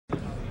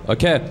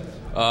Okay.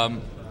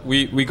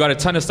 We got a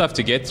ton of stuff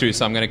to get through,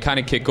 so I'm going to kind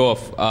of kick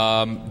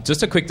off.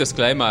 Just a quick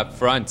disclaimer up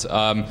front.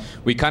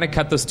 We kind of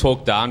cut this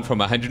talk down from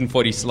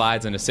 140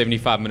 slides and a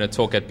 75-minute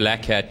talk at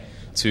Black Hat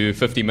to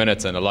 50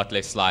 minutes and a lot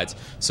less slides.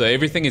 So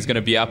everything is going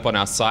to be up on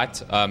our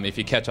site. If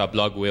you catch our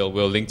blog, we'll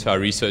link to our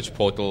research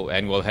portal,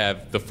 and we'll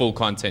have the full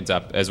content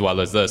up as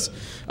well as this.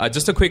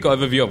 Just a quick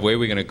overview of where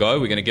we're going to go.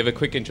 We're going to give a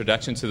quick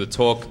introduction to the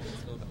talk,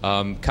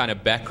 kind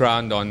of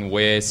background on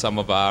where some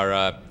of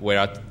our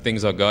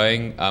things are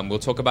going. We'll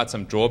talk about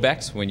some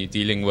drawbacks when you're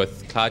dealing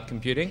with cloud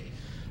computing.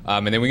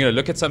 And then we're going to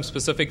look at some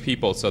specific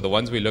people. So the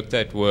ones we looked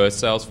at were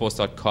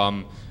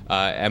Salesforce.com,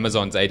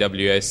 Amazon's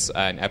AWS,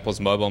 and Apple's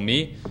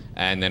MobileMe,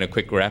 and then a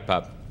quick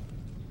wrap-up.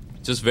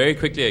 Just very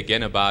quickly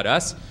again about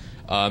us.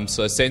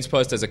 So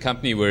SensePost as a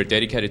company, we're a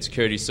dedicated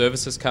security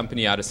services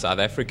company out of South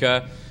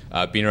Africa,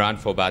 been around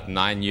for about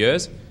 9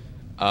 years.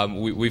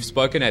 We've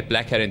spoken at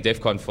Black Hat and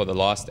DEF CON for the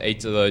last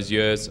 8 of those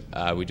years.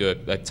 We do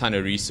a ton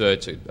of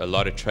research, a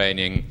lot of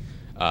training,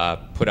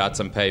 put out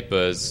some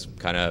papers,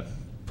 kind of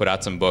put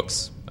out some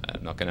books.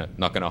 Not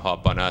gonna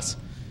hop on us.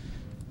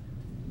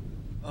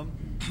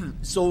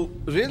 So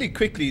really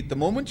quickly, the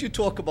moment you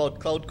talk about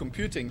cloud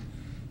computing,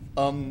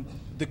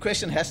 the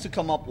question has to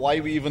come up, why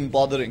are we even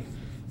bothering?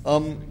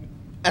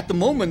 At the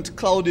moment,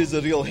 cloud is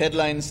a real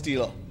headline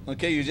stealer.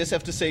 Okay, you just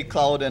have to say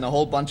cloud and a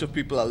whole bunch of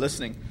people are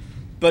listening.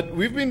 But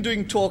we've been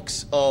doing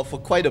talks for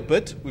quite a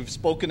bit. We've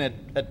spoken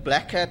at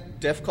Black Hat,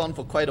 DEF CON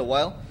for quite a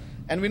while.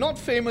 And we're not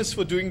famous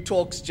for doing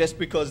talks just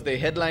because they're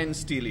headline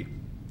steely.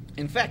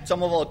 In fact,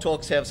 some of our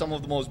talks have some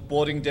of the most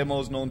boring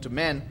demos known to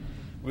man.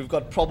 We've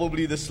got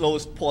probably the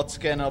slowest port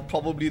scanner,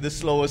 probably the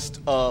slowest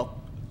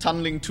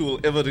tunneling tool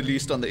ever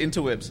released on the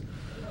interwebs.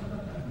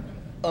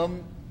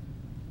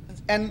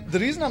 And the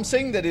reason I'm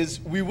saying that is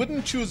we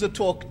wouldn't choose a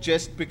talk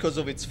just because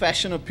of its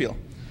fashion appeal.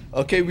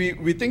 Okay,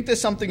 we think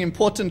there's something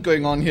important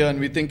going on here, and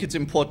we think it's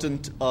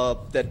important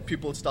that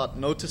people start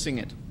noticing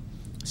it.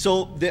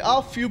 So there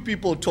are few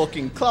people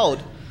talking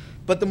cloud,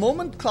 but the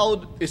moment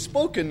cloud is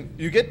spoken,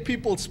 you get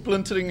people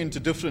splintering into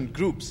different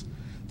groups.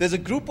 There's a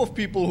group of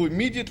people who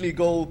immediately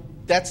go,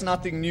 that's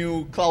nothing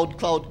new, cloud,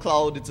 cloud,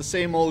 cloud, it's the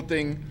same old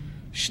thing.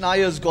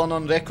 Schneier's gone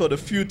on record a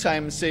few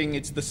times saying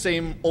it's the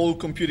same old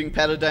computing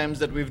paradigms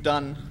that we've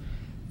done.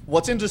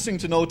 What's interesting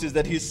to note is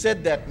that he's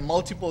said that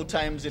multiple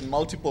times in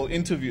multiple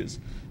interviews.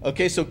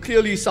 Okay, so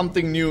clearly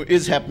something new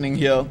is happening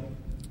here.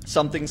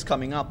 Something's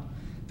coming up.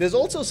 There's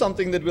also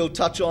something that we'll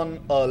touch on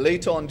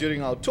later on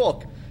during our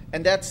talk,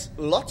 and that's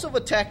lots of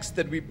attacks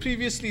that we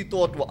previously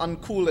thought were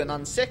uncool and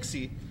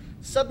unsexy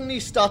suddenly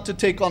start to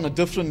take on a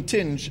different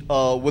tinge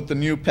with the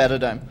new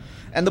paradigm.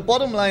 And the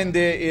bottom line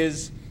there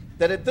is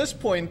that at this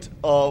point,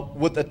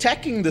 with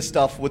attacking the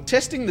stuff, with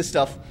testing the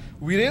stuff,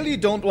 we really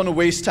don't want to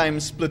waste time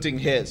splitting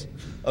hairs.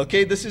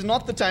 Okay, this is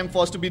not the time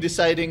for us to be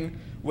deciding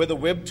whether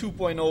Web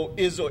 2.0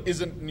 is or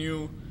isn't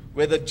new,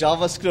 whether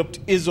JavaScript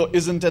is or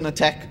isn't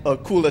a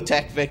cool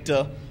attack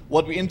vector.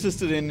 What we're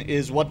interested in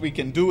is what we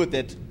can do with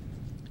it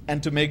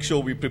and to make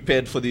sure we're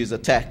prepared for these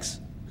attacks.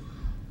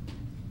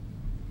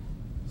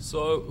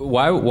 So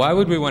why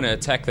would we want to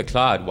attack the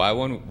cloud? Why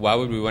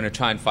would we want to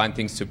try and find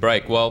things to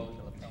break? Well,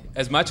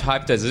 as much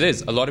hyped as it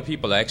is, a lot of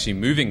people are actually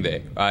moving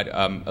there, right?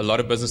 A lot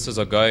of businesses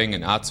are going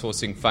and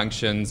outsourcing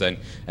functions and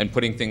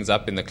putting things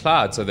up in the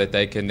cloud so that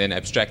they can then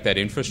abstract that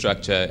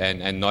infrastructure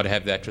and not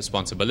have that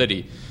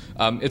responsibility.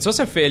 It's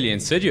also fairly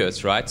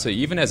insidious, right? So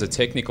even as a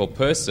technical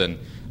person,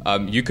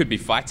 you could be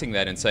fighting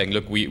that and saying,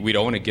 look, we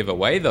don't want to give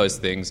away those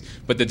things,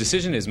 but the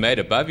decision is made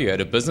above you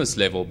at a business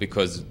level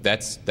because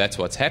that's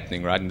what's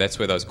happening, right? And that's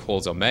where those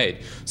calls are made.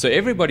 So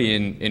everybody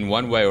in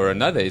one way or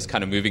another is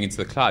kind of moving into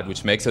the cloud,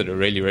 which makes it a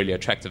really, really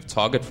attractive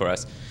target for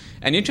us.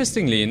 And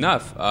interestingly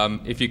enough,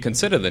 if you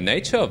consider the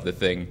nature of the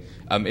thing,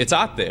 it's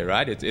out there,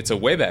 right? It's a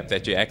web app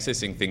that you're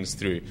accessing things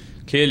through.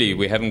 Clearly,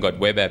 we haven't got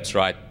web apps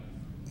right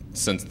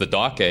since the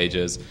dark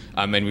ages,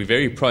 and we're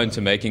very prone to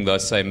making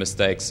those same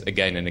mistakes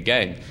again and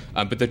again.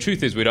 But the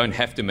truth is we don't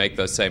have to make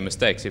those same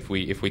mistakes if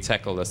we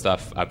tackle the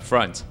stuff up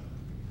front.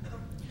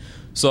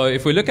 So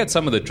if we look at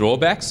some of the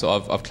drawbacks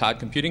of cloud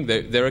computing,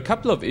 there are a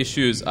couple of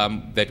issues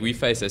that we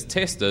face as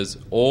testers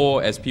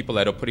or as people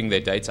that are putting their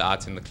data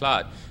out in the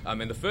cloud.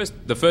 And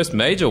the first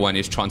major one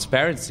is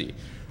transparency.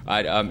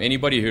 Right?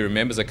 Anybody who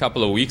remembers a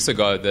couple of weeks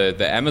ago,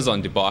 the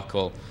Amazon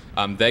debacle,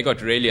 they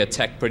got really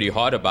attacked pretty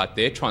hard about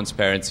their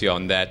transparency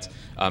on that.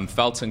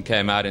 Felton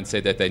came out and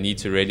said that they need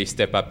to really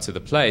step up to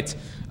the plate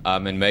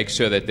and make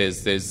sure that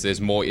there's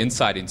more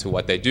insight into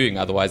what they're doing.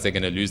 Otherwise, they're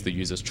going to lose the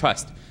user's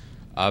trust.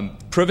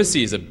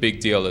 Privacy is a big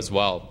deal as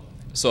well.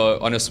 So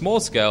on a small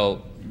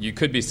scale, you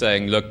could be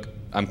saying, look,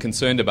 I'm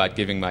concerned about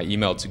giving my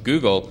email to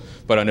Google,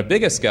 but on a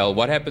bigger scale,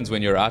 what happens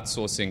when you're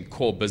outsourcing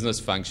core business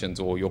functions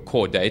or your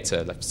core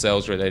data, like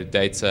sales-related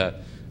data,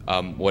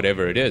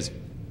 whatever it is?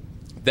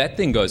 That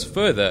thing goes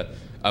further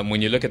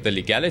when you look at the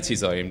legalities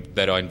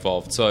that are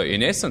involved. So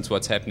in essence,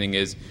 what's happening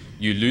is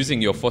you're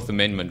losing your Fourth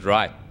Amendment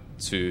right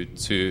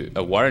to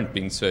a warrant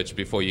being searched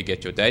before you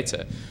get your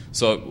data.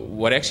 So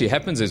what actually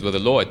happens is with the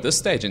law at this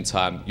stage in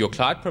time, your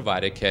cloud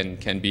provider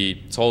can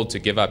be told to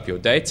give up your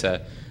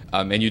data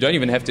And you don't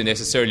even have to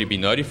necessarily be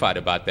notified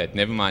about that,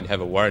 never mind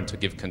have a warrant or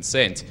give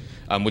consent,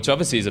 which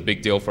obviously is a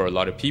big deal for a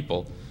lot of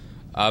people.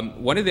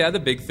 One of the other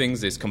big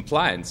things is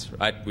compliance,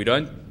 right? We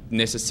don't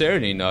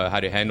necessarily know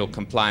how to handle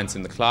compliance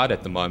in the cloud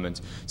at the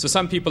moment. So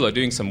some people are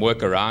doing some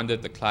work around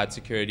it, the cloud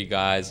security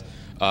guys,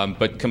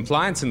 but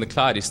compliance in the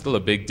cloud is still a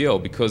big deal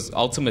because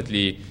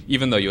ultimately,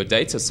 even though your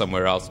data is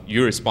somewhere else,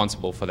 you're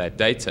responsible for that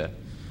data.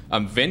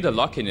 Vendor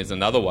lock-in is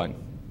another one.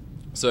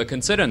 So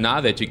consider now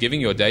that you're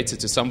giving your data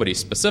to somebody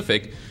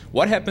specific,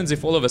 what happens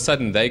if all of a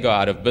sudden they go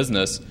out of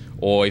business,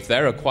 or if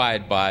they're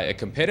acquired by a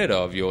competitor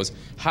of yours?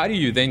 How do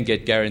you then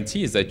get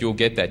guarantees that you'll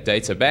get that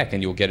data back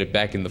and you'll get it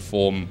back in the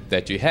form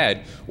that you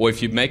had? Or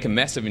if you make a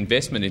massive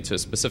investment into a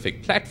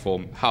specific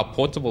platform, how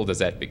portable does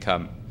that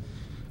become?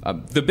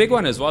 The big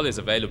one as well is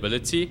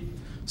availability.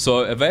 So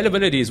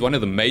availability is one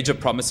of the major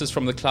promises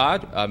from the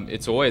cloud.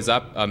 It's always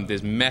up.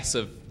 There's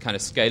massive kind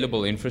of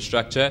scalable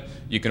infrastructure.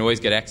 You can always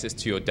get access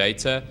to your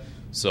data.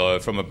 So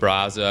from a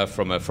browser,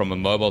 from a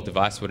mobile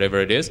device, whatever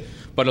it is.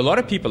 But a lot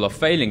of people are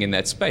failing in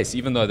that space,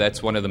 even though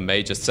that's one of the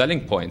major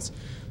selling points.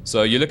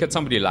 So you look at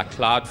somebody like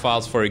Cloud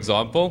Files, for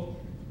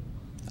example.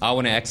 I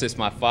want to access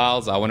my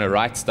files. I want to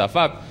write stuff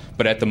up.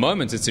 But at the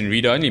moment, it's in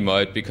read-only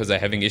mode because they're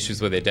having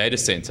issues with their data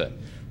center.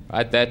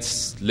 Right?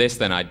 That's less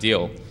than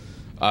ideal.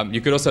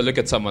 You could also look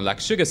at someone like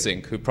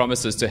SugarSync, who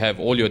promises to have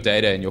all your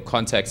data and your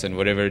contacts and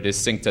whatever it is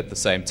synced at the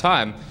same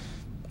time.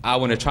 I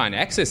want to try and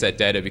access that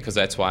data because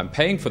that's why I'm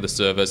paying for the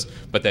service,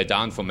 but they're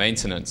down for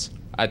maintenance.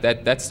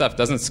 That stuff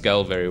doesn't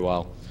scale very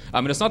well.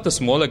 And it's not the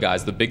smaller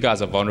guys. The big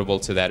guys are vulnerable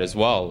to that as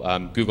well.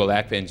 Google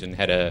App Engine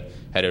had a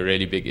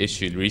really big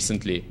issue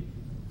recently.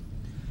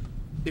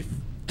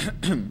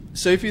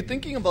 So if you're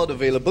thinking about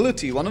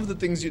availability, one of the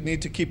things you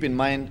need to keep in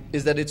mind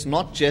is that it's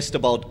not just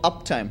about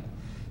uptime.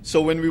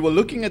 So when we were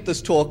looking at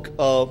this talk,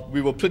 we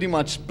were pretty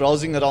much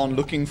browsing around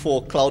looking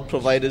for cloud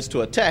providers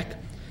to attack.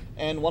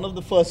 And one of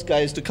the first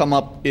guys to come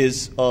up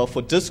is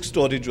for disk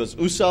storage was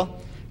USA.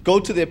 Go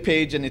to their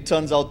page, and it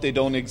turns out they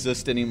don't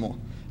exist anymore.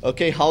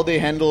 Okay, how they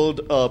handled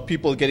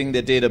people getting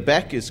their data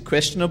back is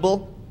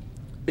questionable.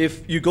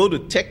 If you go to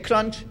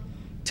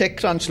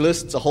TechCrunch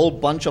lists a whole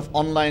bunch of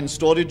online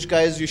storage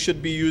guys you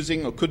should be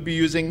using or could be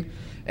using.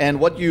 And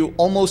what you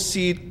almost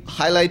see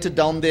highlighted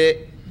down there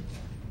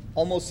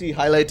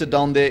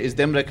is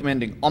them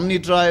recommending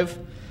OmniDrive.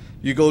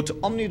 You go to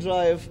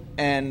OmniDrive,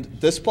 and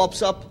this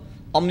pops up.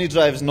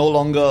 OmniDrive is no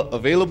longer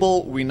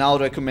available. We now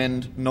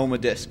recommend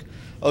Nomadisk.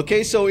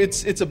 Okay, so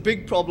it's a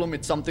big problem.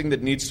 It's something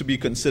that needs to be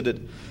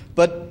considered.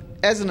 But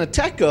as an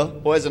attacker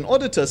or as an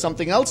auditor,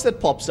 something else that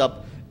pops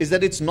up is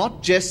that it's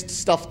not just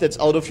stuff that's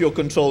out of your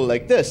control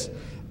like this.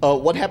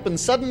 What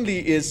happens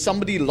suddenly is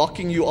somebody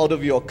locking you out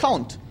of your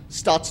account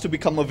starts to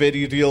become a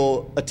very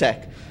real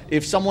attack.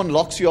 If someone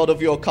locks you out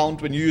of your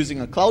account when you're using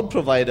a cloud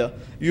provider,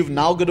 you've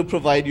now got to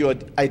provide your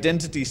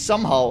identity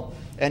somehow,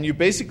 and you're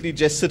basically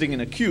just sitting in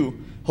a queue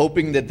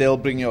hoping that they'll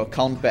bring your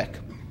account back.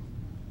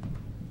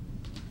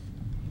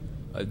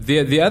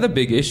 The other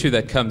big issue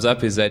that comes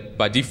up is that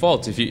by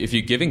default, if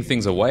you're giving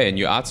things away and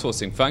you're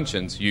outsourcing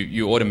functions,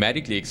 you're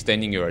automatically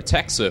extending your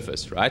attack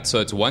surface, right? So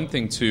it's one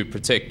thing to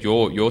protect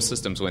your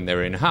systems when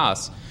they're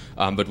in-house,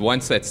 but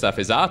once that stuff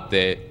is out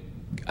there,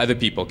 other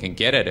people can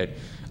get at it.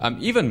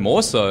 Even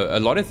more so, a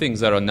lot of things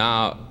that are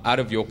now out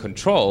of your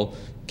control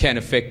can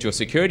affect your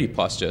security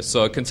posture.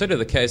 So consider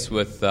the case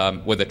with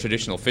a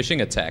traditional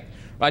phishing attack.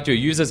 Right, your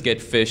users get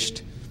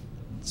phished,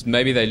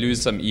 maybe they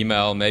lose some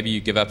email, maybe you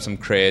give up some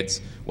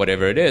creds,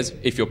 whatever it is.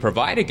 If your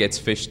provider gets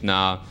phished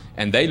now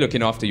and they're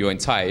looking after your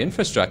entire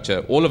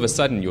infrastructure, all of a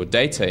sudden your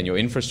data and your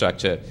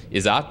infrastructure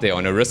is out there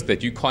on a risk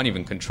that you can't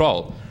even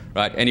control.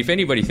 Right? And if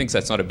anybody thinks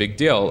that's not a big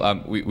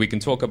deal, we can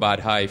talk about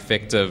how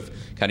effective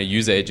kind of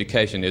user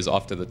education is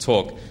after the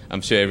talk. I'm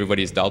sure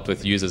everybody's dealt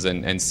with users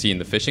and seen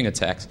the phishing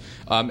attacks.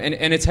 And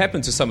it's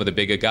happened to some of the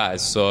bigger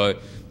guys. So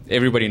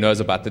everybody knows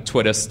about the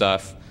Twitter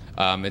stuff.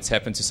 It's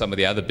happened to some of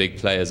the other big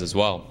players as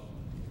well.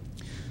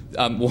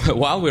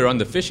 While we're on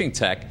the phishing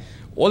tack,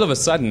 all of a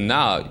sudden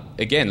now,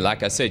 again,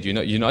 like I said,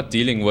 you're not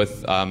dealing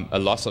with a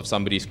loss of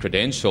somebody's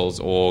credentials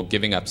or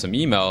giving up some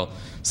email.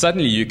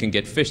 Suddenly you can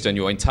get phished and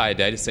your entire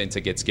data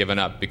center gets given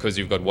up because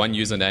you've got one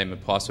username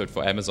and password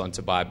for Amazon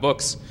to buy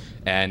books,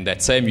 and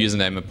that same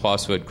username and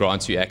password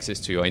grants you access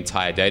to your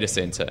entire data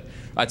center.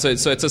 Right, so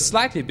it's a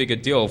slightly bigger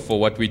deal for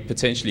what we'd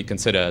potentially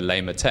consider a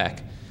lame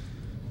attack.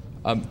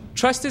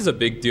 Trust is a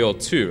big deal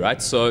too,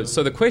 right? So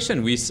the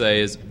question we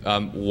say is,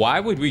 why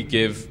would we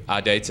give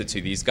our data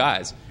to these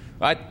guys?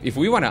 Right? If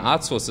we want to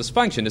outsource this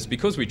function, it's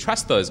because we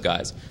trust those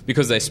guys,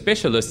 because they're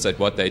specialists at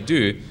what they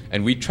do,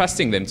 and we're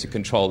trusting them to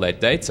control that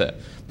data.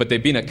 But there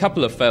have been a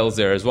couple of fails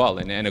there as well,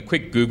 and a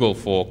quick Google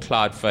for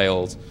cloud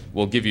fails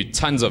will give you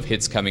tons of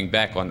hits coming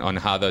back on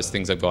how those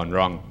things have gone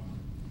wrong.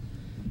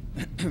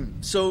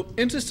 So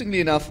interestingly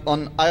enough,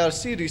 on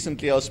IRC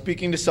recently, I was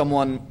speaking to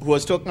someone who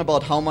was talking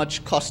about how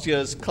much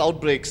Costier's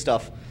CloudBreak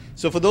stuff.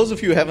 So for those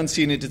of you who haven't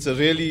seen it, it's a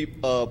really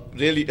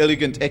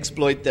elegant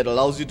exploit that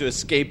allows you to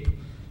escape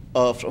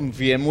from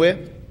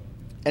VMware.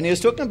 And he was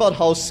talking about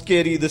how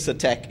scary this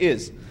attack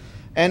is.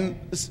 And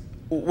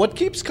what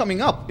keeps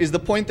coming up is the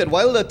point that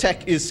while the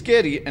attack is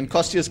scary, and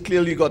Kostia's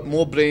clearly got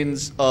more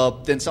brains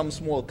than some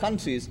small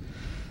countries,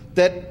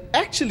 that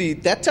actually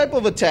that type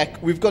of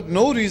attack, we've got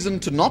no reason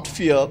to not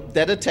fear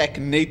that attack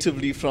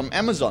natively from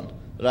Amazon,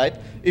 right?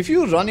 If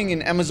you're running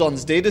in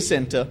Amazon's data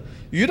center,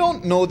 you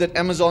don't know that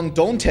Amazon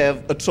don't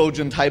have a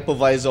Trojan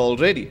hypervisor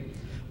already.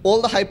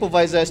 All the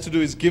hypervisor has to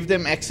do is give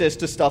them access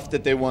to stuff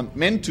that they weren't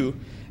meant to,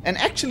 and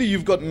actually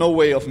you've got no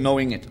way of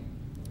knowing it.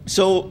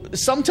 So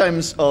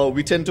sometimes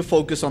we tend to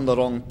focus on the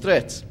wrong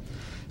threats.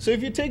 So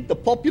if you take the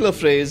popular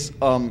phrase,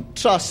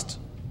 trust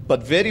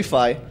but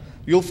verify,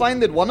 you'll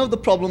find that one of the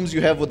problems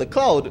you have with the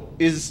cloud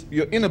is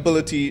your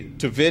inability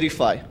to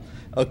verify.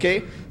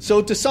 Okay?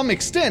 So to some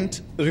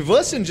extent,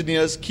 reverse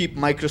engineers keep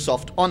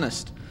Microsoft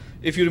honest.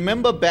 If you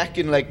remember back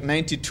in like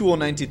 92 or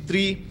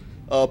 93,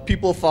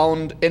 people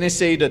found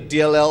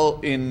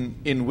NSA.dll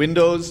in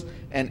Windows,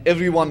 and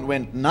everyone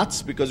went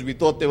nuts because we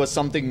thought there was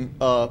something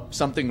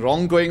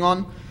wrong going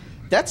on.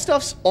 That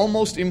stuff's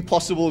almost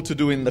impossible to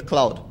do in the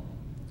cloud.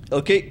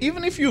 Okay?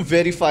 Even if you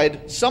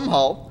verified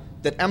somehow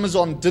that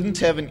Amazon didn't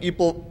have an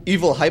evil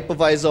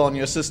hypervisor on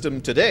your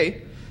system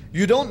today,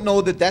 you don't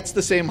know that that's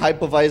the same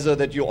hypervisor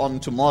that you're on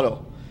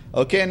tomorrow.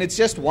 Okay, and it's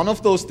just one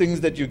of those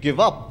things that you give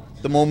up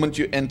the moment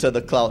you enter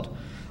the cloud.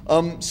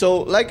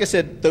 So like I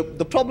said,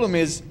 the problem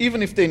is,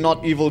 even if they're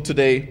not evil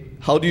today,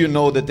 how do you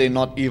know that they're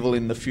not evil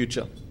in the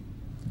future?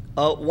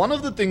 One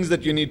of the things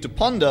that you need to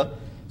ponder,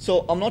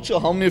 so I'm not sure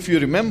how many of you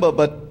remember,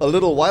 but a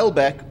little while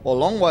back, or a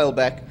long while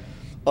back,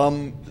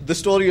 the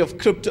story of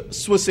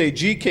Swiss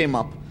AG came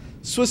up.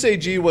 Swiss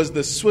AG was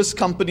the Swiss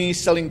company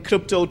selling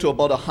crypto to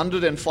about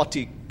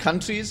 140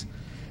 countries.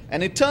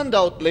 And it turned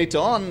out later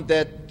on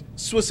that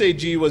Swiss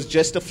AG was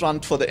just a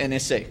front for the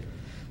NSA.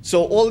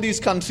 So all these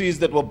countries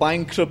that were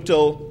buying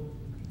crypto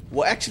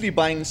were actually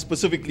buying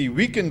specifically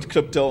weakened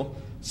crypto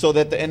so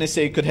that the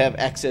NSA could have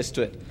access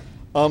to it.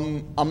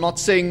 I'm not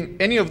saying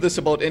any of this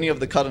about any of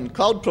the current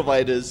cloud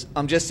providers.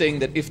 I'm just saying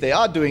that if they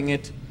are doing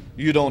it,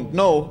 you don't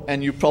know,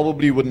 and you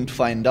probably wouldn't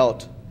find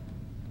out.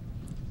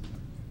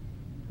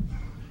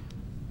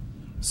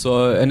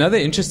 So another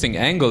interesting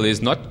angle is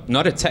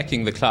not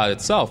attacking the cloud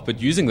itself, but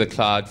using the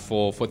cloud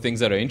for things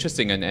that are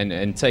interesting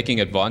and taking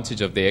advantage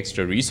of the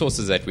extra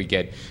resources that we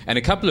get. And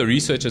a couple of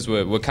researchers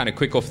were kind of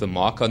quick off the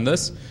mark on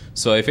this.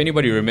 So if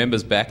anybody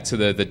remembers back to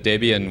the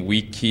Debian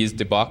weak keys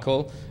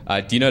debacle,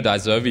 Dino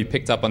Daizovi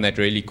picked up on that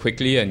really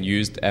quickly and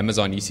used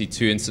Amazon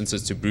EC2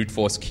 instances to brute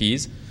force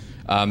keys.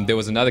 There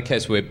was another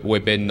case where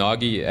Ben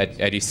Nagy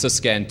at his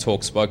Syscan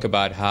talk spoke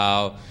about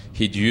how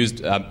he'd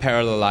used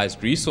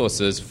parallelized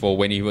resources for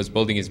when he was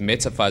building his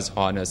Metafuzz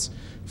harness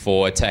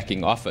for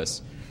attacking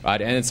Office. Right?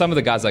 And some of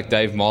the guys like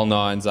Dave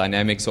Molnar and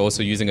Dynamics are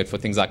also using it for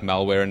things like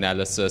malware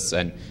analysis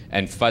and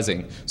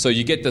fuzzing. So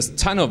you get this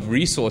ton of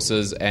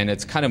resources, and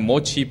it's kind of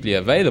more cheaply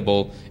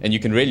available, and you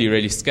can really,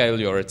 really scale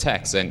your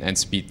attacks and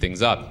speed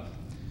things up.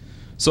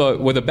 So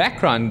with the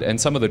background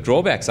and some of the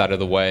drawbacks out of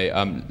the way,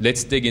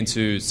 let's dig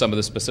into some of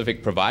the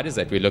specific providers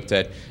that we looked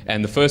at.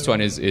 And the first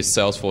one is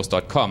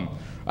Salesforce.com.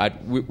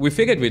 We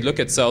figured we'd look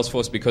at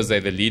Salesforce because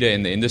they're the leader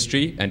in the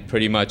industry, and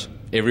pretty much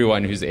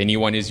everyone who's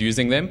anyone is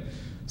using them.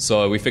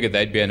 So we figured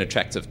they'd be an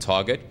attractive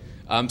target.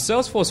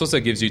 Salesforce also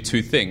gives you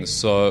two things.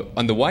 So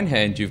on the one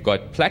hand, you've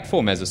got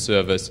platform as a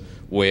service,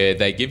 where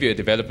they give you a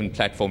development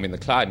platform in the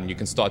cloud, and you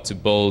can start to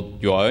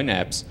build your own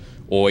apps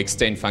or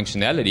extend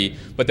functionality,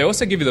 but they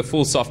also give you the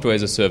full software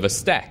as a service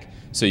stack.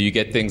 So you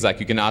get things like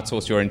you can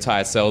outsource your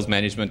entire sales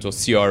management or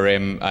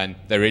CRM, and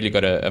they really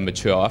got a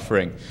mature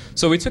offering.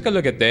 So we took a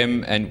look at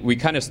them, and we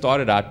kind of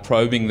started out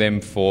probing them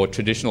for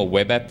traditional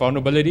web app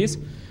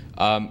vulnerabilities.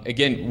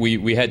 Again,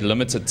 we had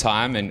limited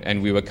time,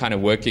 and we were kind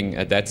of working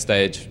at that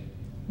stage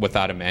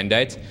without a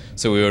mandate.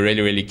 So we were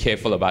really, really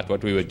careful about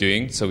what we were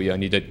doing. So we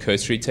only did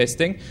cursory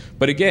testing.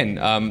 But again,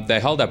 they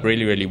held up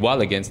really, really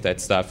well against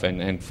that stuff,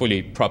 and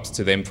fully props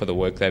to them for the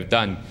work they've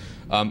done.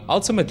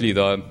 Ultimately,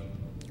 though,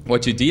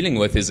 what you're dealing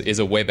with is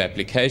a web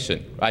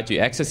application, right?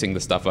 You're accessing the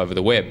stuff over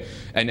the web.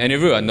 And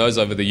everyone knows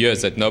over the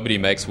years that nobody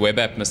makes web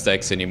app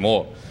mistakes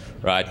anymore,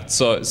 right?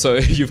 So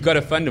you've got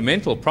a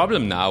fundamental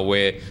problem now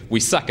where we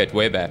suck at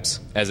web apps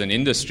as an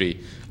industry.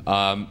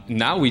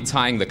 Now we're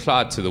tying the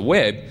cloud to the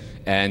web,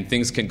 and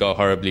things can go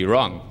horribly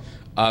wrong.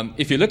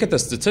 If you look at the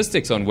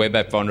statistics on web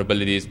app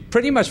vulnerabilities,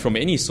 pretty much from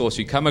any source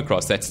you come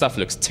across, that stuff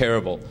looks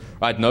terrible,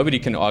 right? Nobody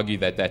can argue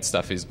that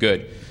stuff is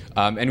good.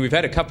 And we've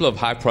had a couple of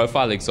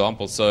high-profile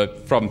examples. So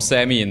from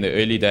Sammy in the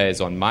early days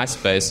on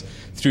MySpace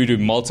through to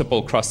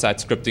multiple cross-site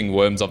scripting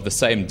worms of the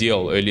same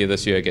deal earlier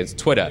this year against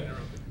Twitter,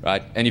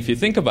 right? And if you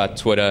think about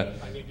Twitter...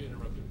 I need to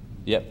interrupt him.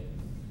 Yep.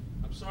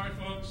 I'm sorry,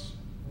 folks.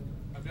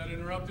 I've got to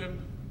interrupt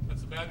him.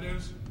 That's the bad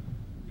news.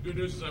 The good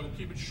news is I will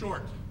keep it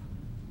short.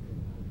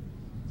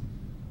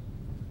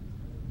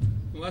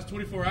 In the last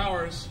 24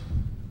 hours,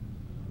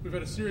 we've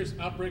had a serious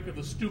outbreak of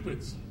the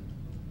stupids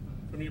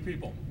from you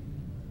people.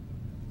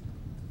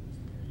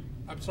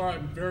 I'm sorry,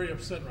 I'm very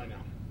upset right now.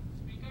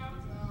 Speak up.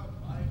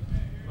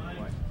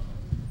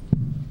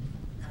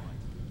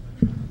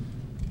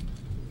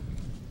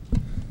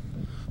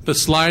 The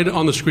slide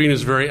on the screen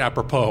is very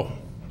apropos.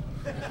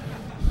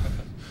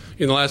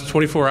 In the last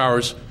 24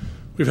 hours,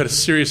 we've had a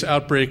serious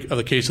outbreak of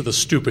the case of the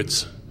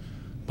stupids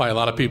by a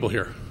lot of people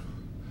here.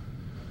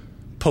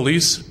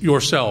 Police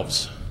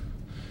yourselves.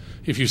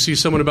 If you see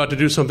someone about to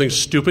do something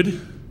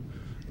stupid,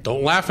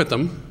 don't laugh at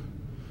them,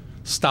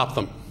 stop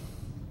them.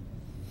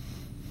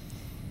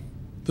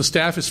 The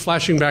staff is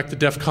flashing back to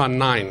DEF CON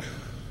 9,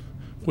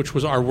 which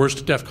was our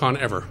worst DEF CON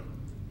ever.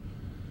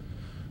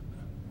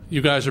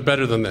 You guys are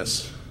better than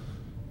this.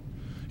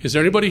 Is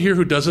there anybody here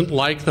who doesn't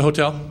like the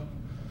hotel?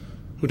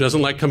 Who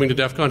doesn't like coming to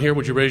DEF CON here?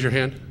 Would you raise your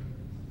hand?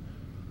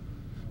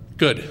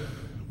 Good.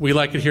 We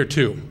like it here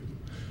too.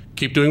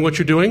 Keep doing what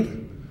you're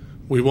doing.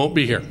 We won't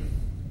be here.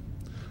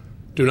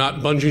 Do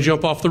not bungee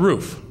jump off the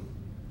roof.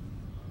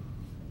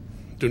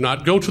 Do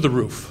not go to the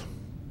roof.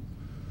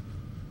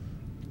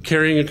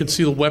 Carrying a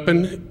concealed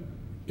weapon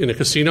in a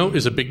casino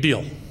is a big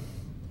deal,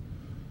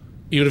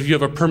 even if you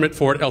have a permit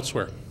for it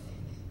elsewhere.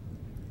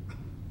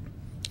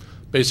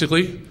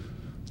 Basically,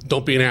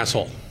 don't be an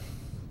asshole.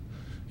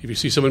 If you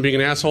see someone being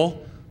an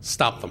asshole,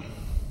 stop them.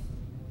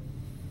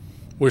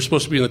 We're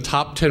supposed to be in the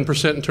top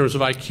 10% in terms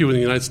of IQ in the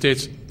United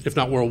States, if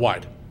not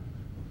worldwide.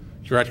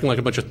 You're acting like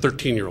a bunch of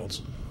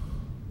 13-year-olds.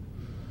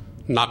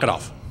 Knock it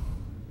off.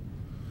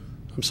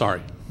 I'm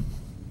sorry.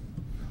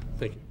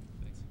 Thank you.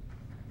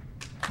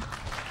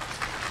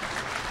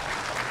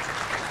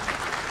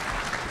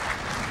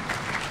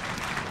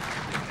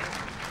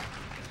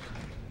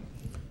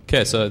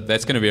 Okay, so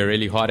that's going to be a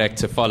really hard act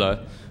to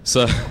follow.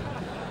 So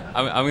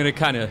I'm going to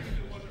kind of...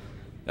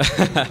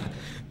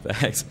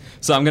 Thanks.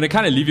 So I'm going to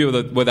kind of leave you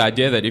with the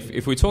idea that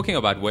if we're talking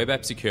about web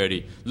app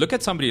security, look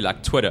at somebody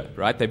like Twitter,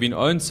 right? They've been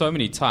owned so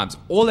many times.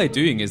 All they're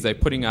doing is they're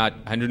putting out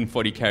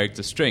 140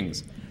 character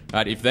strings,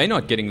 right? If they're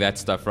not getting that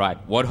stuff right,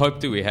 what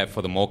hope do we have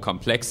for the more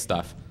complex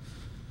stuff?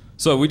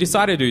 So we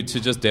decided to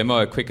just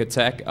demo a quick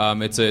attack.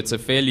 It's a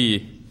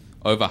fairly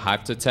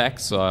overhyped attack,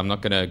 so I'm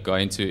not going to go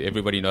into...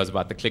 Everybody knows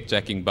about the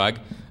clickjacking bug.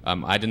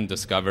 I didn't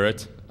discover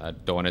it. I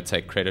don't want to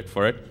take credit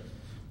for it.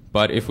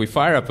 But if we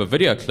fire up a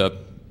video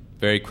clip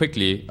very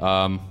quickly,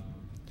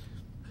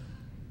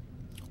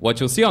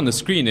 what you'll see on the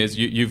screen is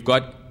you've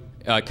got,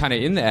 kind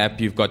of in the app,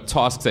 you've got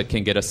tasks that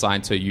can get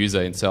assigned to a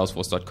user in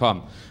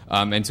Salesforce.com.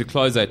 And to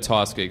close that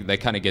task, they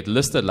kind of get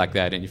listed like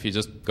that. And if you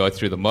just go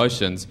through the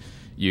motions,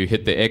 you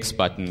hit the X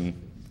button,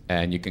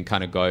 and you can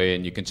kind of go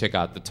in, you can check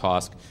out the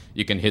task,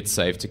 you can hit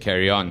save to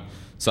carry on.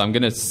 So I'm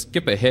going to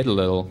skip ahead a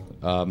little.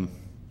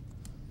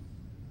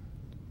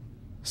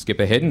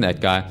 Skip ahead in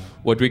that guy.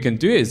 What we can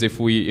do is if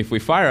we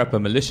fire up a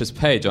malicious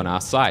page on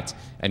our site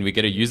and we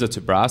get a user to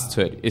browse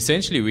to it,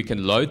 essentially we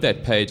can load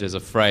that page as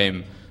a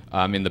frame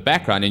in the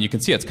background, and you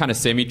can see it's kind of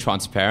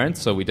semi-transparent,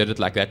 so we did it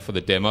like that for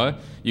the demo.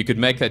 You could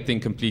make that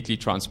thing completely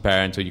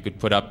transparent, or you could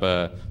put up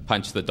a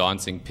punch the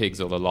dancing pigs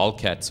or the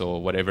lolcats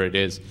or whatever it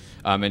is,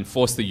 and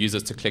force the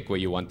users to click where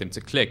you want them to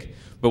click.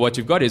 But what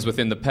you've got is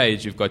within the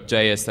page, you've got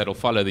JS that'll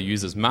follow the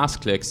user's mouse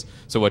clicks,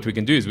 so what we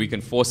can do is we can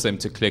force them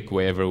to click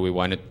wherever we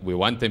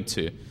want them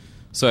to.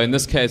 So in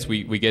this case,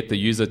 we get the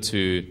user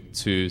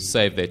to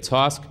save their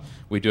task,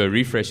 we do a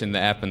refresh in the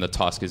app, and the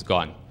task is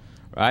gone,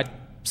 right?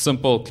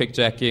 Simple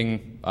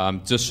clickjacking.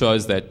 Just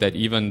shows that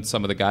even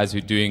some of the guys who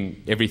are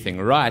doing everything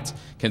right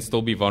can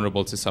still be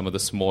vulnerable to some of the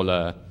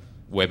smaller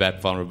web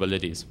app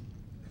vulnerabilities.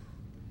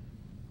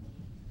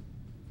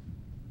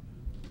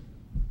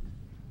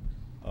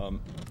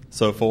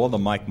 So for all the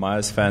Mike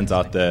Myers fans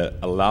out there,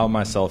 allow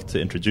myself to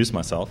introduce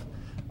myself.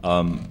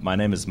 My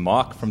name is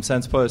Mark from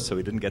SensePost, so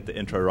we didn't get the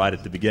intro right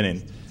at the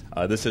beginning.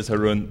 This is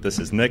Haroon, this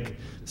is Nick.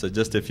 So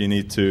just if you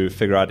need to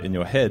figure out in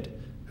your head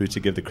who to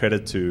give the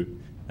credit to,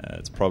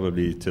 it's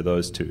probably to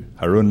those two,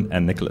 Haroon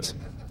and Nicholas.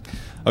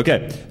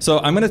 Okay, so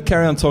I'm going to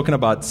carry on talking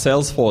about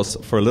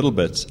Salesforce for a little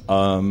bit.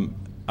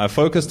 I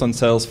focused on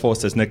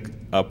Salesforce, as Nick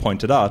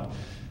pointed out,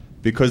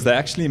 because they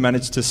actually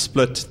managed to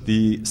split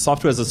the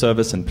software as a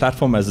service and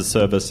platform as a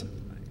service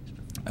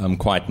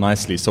quite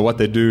nicely. So what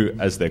they do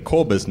as their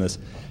core business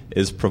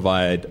is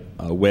provide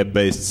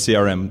web-based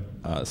CRM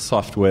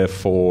software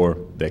for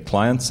their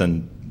clients,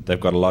 and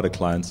they've got a lot of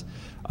clients.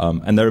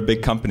 And they're a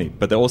big company,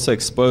 but they also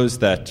expose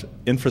that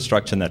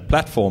infrastructure and that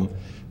platform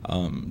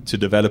to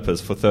developers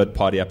for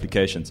third-party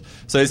applications.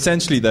 So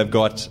essentially, they've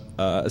got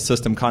a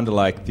system kind of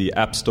like the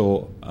App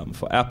Store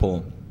for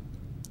Apple,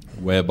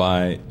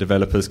 whereby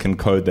developers can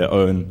code their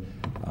own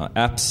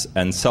apps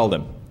and sell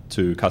them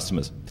to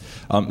customers.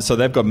 So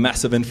they've got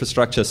massive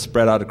infrastructure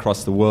spread out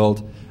across the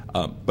world.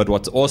 But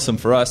what's awesome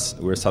for us,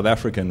 we're South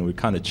African, we're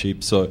kind of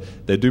cheap, so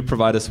they do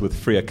provide us with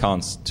free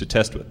accounts to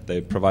test with. They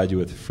provide you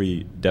with a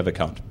free dev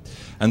account.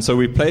 And so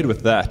we played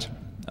with that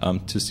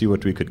to see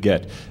what we could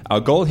get. Our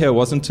goal here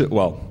wasn't to,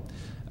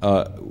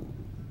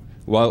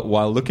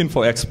 while looking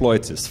for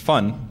exploits is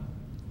fun,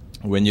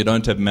 when you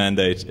don't have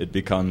mandate, it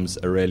becomes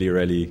a really,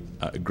 really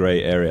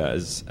gray area,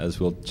 as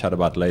we'll chat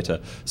about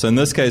later. So in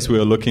this case, we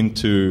were looking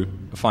to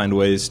find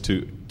ways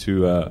to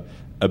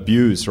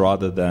abuse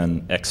rather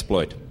than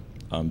exploit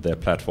their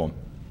platform.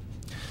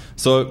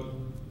 So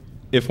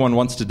if one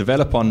wants to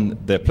develop on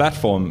their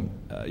platform,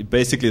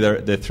 basically there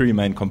are three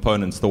main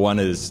components. The one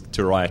is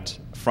to write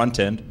front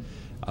end,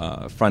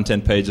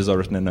 Front-end pages are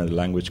written in a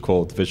language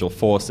called Visual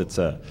Force. It's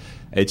a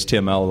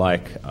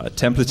HTML-like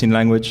templating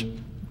language.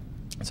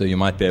 So you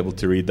might be able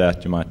to read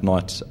that, you might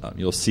not.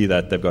 You'll see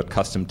that they've got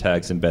custom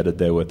tags embedded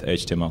there with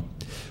HTML.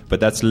 But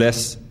that's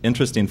less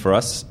interesting for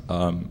us.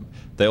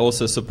 They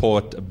also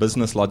support a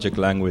business logic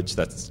language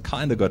that's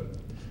kind of got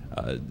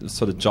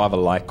sort of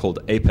Java-like called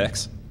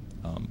Apex,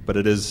 but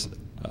it is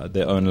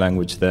their own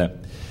language there.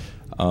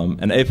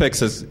 And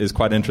Apex is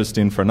quite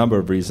interesting for a number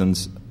of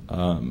reasons.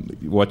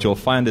 What you'll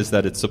find is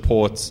that it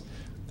supports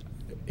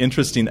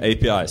interesting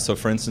APIs. So,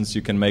 for instance,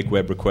 you can make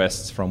web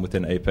requests from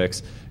within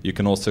Apex. You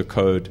can also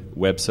code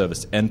web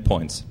service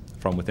endpoints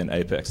from within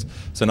Apex.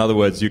 So, in other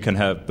words, you can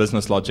have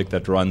business logic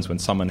that runs when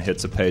someone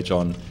hits a page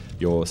on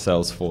your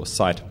Salesforce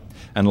site.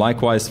 And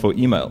likewise for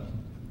email.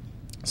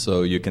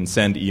 So you can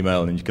send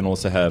email, and you can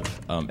also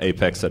have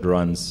Apex that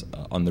runs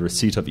on the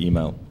receipt of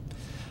email.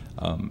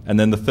 And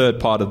then the third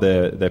part of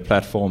their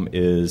platform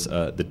is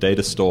the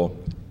data store.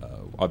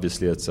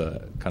 Obviously, it's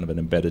a kind of an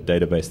embedded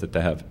database that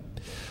they have.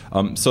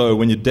 So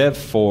when you dev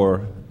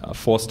for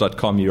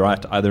Force.com, you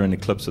write either in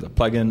Eclipse with a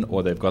plugin,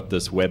 or they've got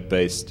this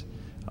web-based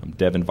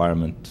dev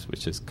environment,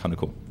 which is kind of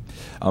cool.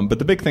 But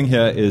the big thing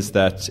here is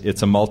that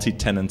it's a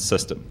multi-tenant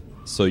system.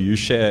 So you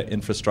share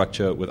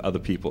infrastructure with other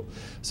people.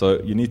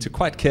 So you need to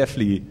quite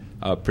carefully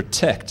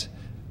protect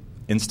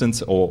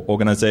instance or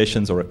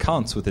organizations or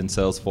accounts within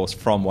Salesforce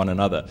from one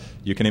another.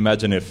 You can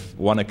imagine if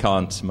one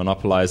account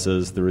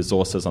monopolizes the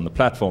resources on the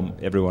platform,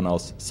 everyone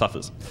else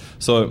suffers.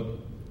 So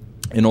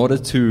in order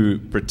to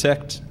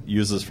protect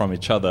users from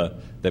each other,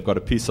 they've got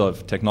a piece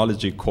of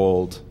technology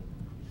called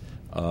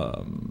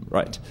So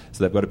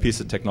they've got a piece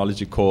of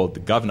technology called the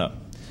governor.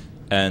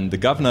 And the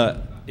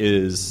governor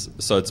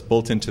so it's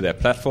built into their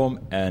platform,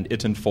 and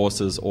it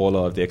enforces all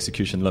of the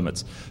execution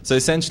limits. So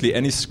essentially,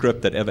 any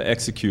script that ever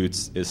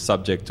executes is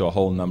subject to a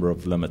whole number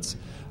of limits.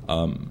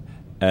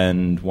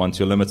 And once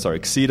your limits are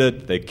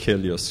exceeded, they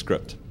kill your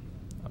script.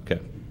 Okay.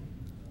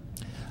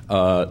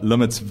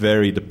 Limits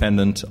vary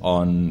dependent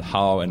on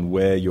how and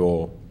where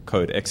your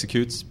code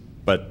executes,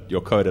 but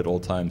your code at all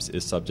times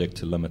is subject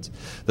to limits.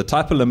 The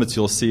type of limits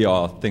you'll see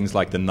are things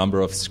like the number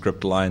of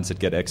script lines that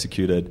get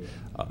executed,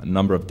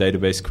 number of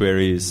database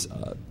queries,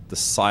 the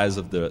size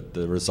of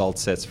the result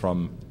sets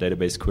from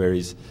database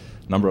queries,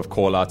 number of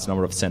callouts,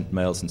 number of sent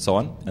mails, and so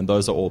on. And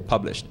those are all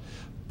published.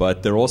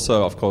 But there are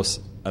also, of course,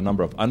 a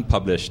number of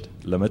unpublished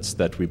limits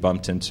that we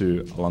bumped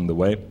into along the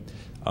way,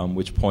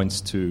 which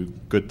points to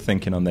good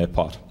thinking on their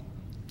part.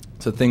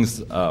 So things,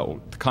 the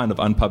kind of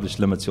unpublished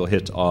limits you'll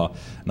hit are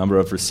number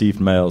of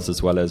received mails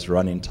as well as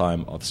running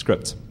time of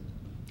scripts.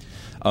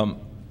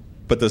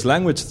 But this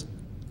language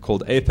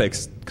called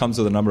Apex comes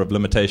with a number of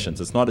limitations.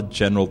 It's not a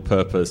general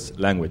purpose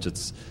language.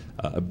 It's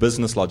a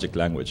business logic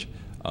language.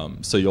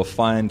 So you'll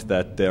find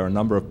that there are a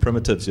number of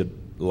primitives you'd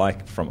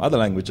like from other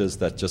languages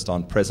that just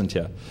aren't present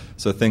here.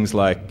 So things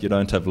like you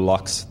don't have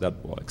locks,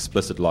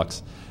 explicit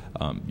locks.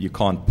 You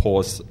can't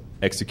pause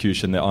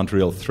execution. There aren't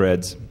real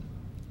threads.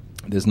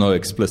 There's no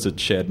explicit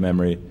shared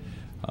memory,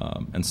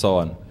 and so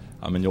on.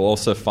 And you'll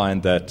also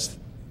find that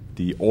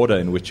the order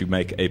in which you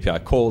make API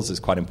calls is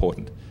quite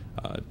important,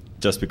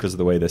 just because of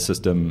the way their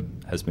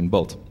system has been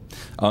built.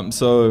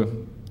 So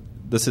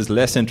this is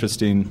less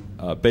interesting.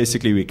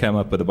 Basically, we came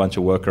up with a bunch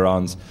of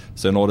workarounds.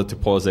 So in order to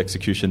pause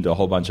execution, do a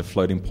whole bunch of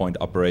floating point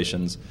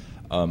operations.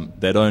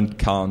 They don't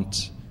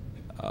count,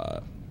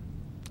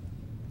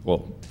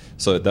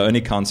 so they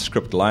only count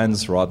script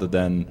lines rather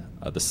than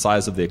the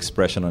size of the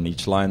expression on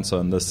each line. So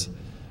in this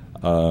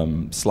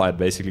slide,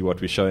 basically what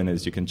we're showing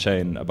is you can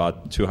chain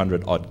about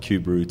 200 odd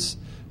cube roots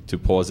to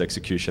pause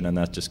execution, and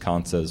that just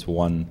counts as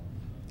one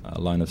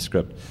line of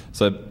script.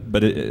 So,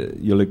 but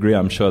you'll agree,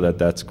 I'm sure, that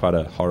that's quite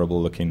a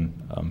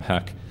horrible-looking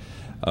hack.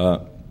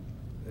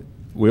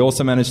 We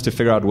also managed to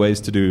figure out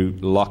ways to do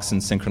locks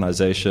and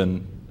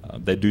synchronization.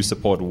 They do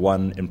support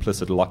one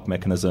implicit lock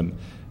mechanism.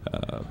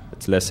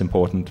 It's less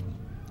important.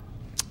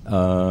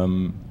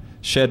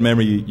 Shared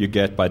memory you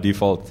get by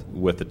default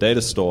with the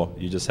data store.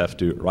 You just have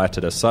to write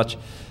it as such.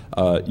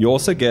 You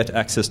also get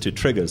access to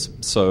triggers.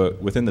 So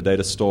within the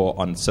data store,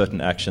 on certain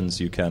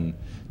actions, you can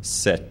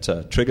set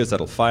triggers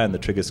that'll fire, and the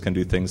triggers can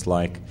do things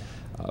like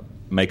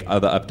make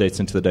other updates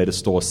into the data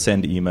store,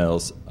 send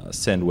emails,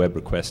 send web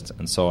requests,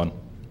 and so on.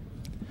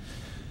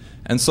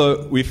 And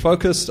so we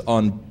focused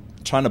on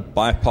trying to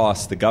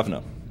bypass the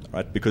governor,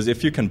 right? Because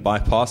if you can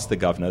bypass the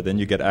governor, then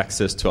you get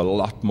access to a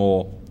lot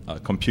more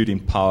computing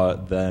power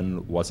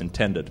than was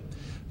intended.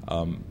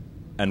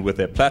 And with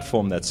their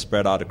platform that's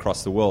spread out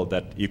across the world,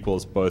 that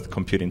equals both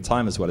computing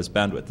time as well as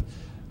bandwidth.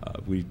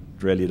 We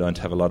really don't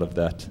have a lot of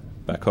that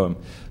back home.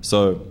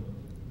 So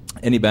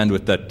any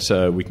bandwidth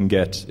that we can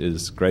get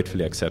is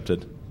gratefully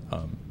accepted.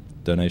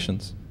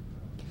 Donations?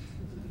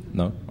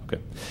 No? Okay.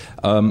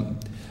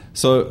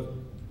 So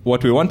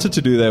what we wanted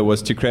to do there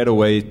was to create a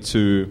way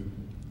to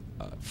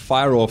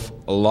fire off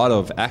a lot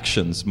of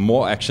actions,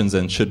 more actions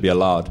than should be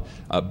allowed,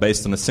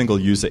 based on a single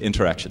user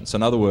interaction. So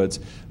in other words,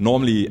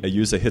 normally a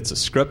user hits a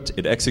script,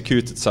 it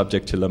executes, it's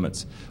subject to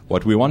limits.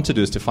 What we want to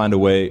do is to find a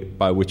way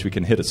by which we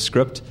can hit a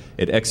script,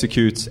 it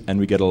executes, and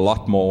we get a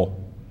lot more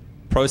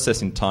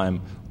processing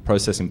time,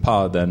 processing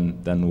power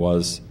than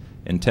was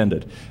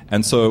intended.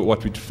 And so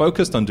what we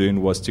focused on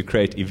doing was to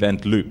create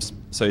event loops.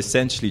 So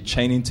essentially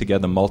chaining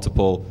together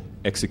multiple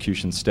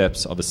execution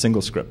steps of a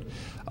single script.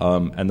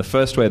 And the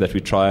first way that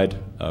we tried,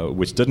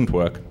 which didn't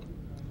work,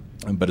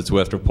 but it's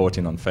worth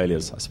reporting on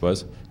failures, I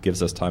suppose,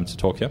 gives us time to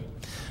talk here,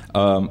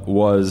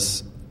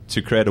 was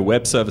to create a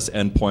web service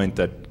endpoint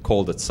that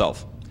called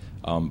itself.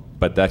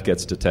 But that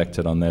gets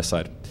detected on their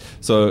side.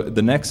 So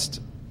the next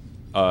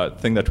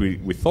thing that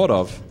we thought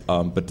of,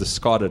 but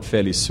discarded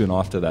fairly soon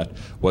after that,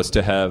 was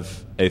to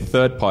have a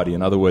third party,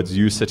 in other words,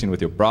 you sitting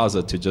with your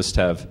browser, to just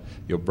have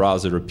your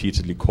browser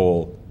repeatedly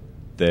call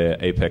their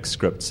Apex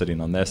script sitting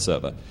on their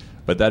server.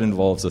 But that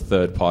involves a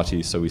third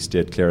party, so we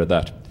steered clear of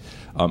that.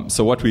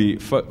 So what we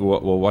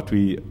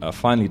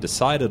finally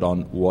decided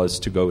on was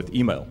to go with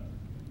email.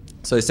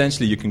 So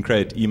essentially you can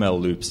create email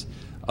loops.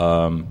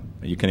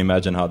 You can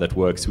imagine how that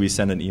works. We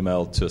send an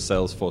email to a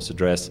Salesforce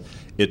address.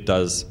 It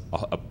does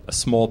a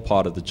small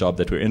part of the job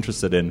that we're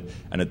interested in,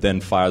 and it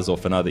then fires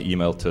off another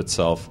email to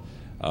itself,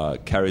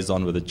 carries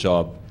on with the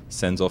job,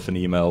 sends off an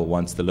email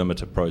once the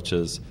limit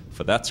approaches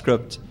for that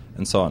script,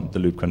 and so on. The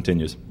loop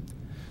continues.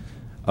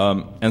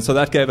 And so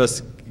that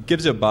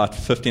gives you about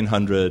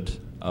 1,500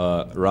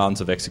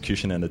 rounds of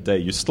execution in a day.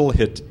 You still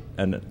hit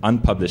an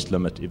unpublished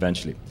limit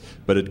eventually,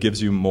 but it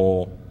gives you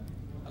more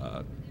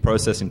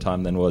processing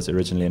time than was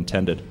originally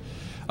intended.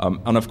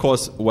 And of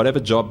course, whatever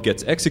job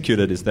gets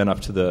executed is then up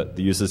to the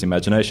user's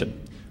imagination.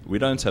 We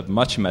don't have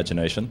much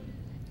imagination.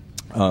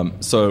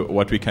 So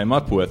what we came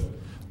up with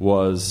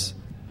was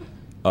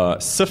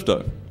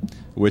Sifto,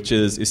 which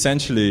is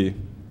essentially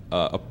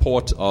a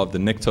port of the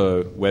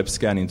Nikto web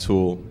scanning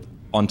tool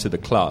onto the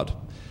cloud.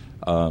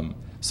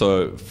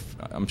 So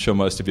I'm sure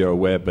most of you are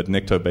aware, but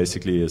Nikto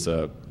basically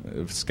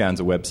scans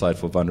a website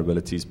for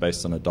vulnerabilities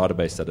based on a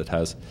database that it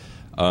has.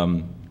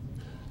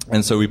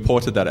 And so we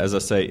ported that, as I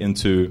say,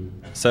 into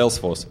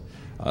Salesforce.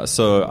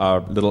 So our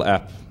little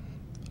app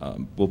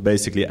will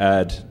basically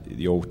add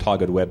your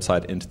target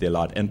website into the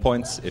allowed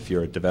endpoints. If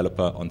you're a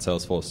developer on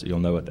Salesforce, you'll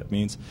know what that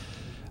means.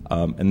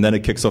 And then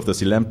it kicks off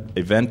this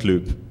event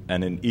loop,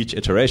 and in each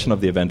iteration of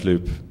the event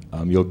loop,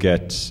 you'll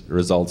get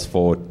results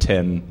for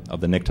 10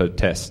 of the Nikto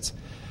tests.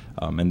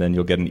 And then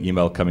you'll get an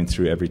email coming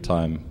through every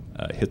time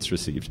hits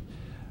received.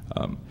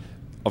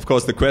 Of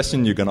course, the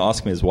question you're going to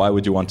ask me is, why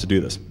would you want to do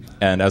this?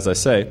 And as I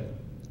say,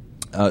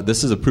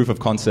 this is a proof of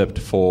concept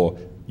for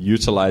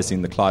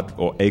utilizing the cloud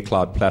or a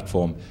cloud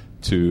platform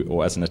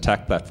or as an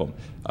attack platform.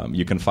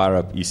 You can fire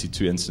up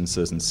EC2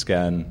 instances and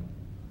scan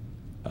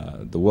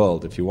the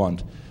world if you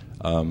want.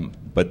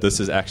 But this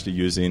is actually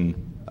using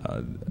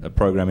a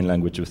programming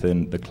language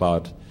within the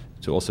cloud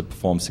to also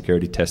perform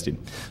security testing.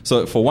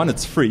 So for one,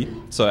 it's free.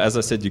 So as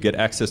I said, you get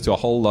access to a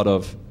whole lot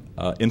of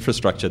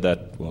infrastructure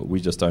that, well,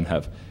 we just don't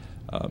have.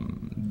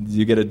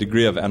 You get a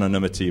degree of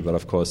anonymity, but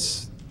of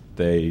course,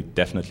 they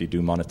definitely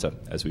do monitor,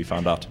 as we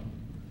found out.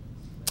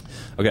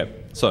 Okay,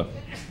 so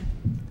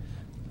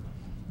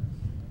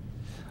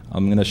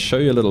I'm going to show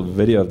you a little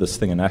video of this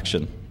thing in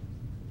action.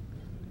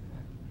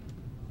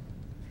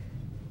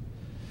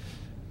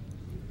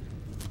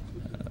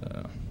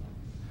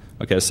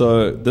 Okay,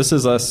 so this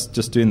is us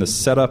just doing the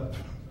setup.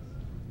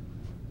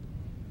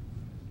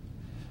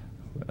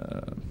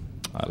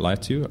 I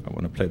lied to you. I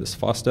want to play this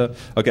faster.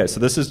 Okay, so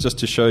this is just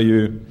to show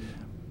you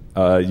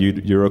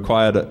you're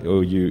required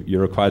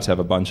to have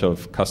a bunch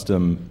of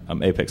custom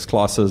Apex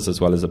classes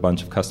as well as a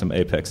bunch of custom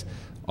Apex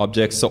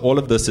objects. So all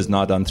of this is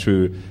now done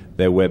through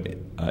their web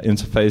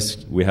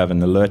interface. We have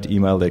an alert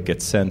email that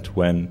gets sent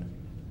when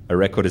a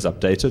record is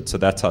updated. So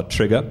that's our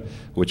trigger,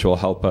 which will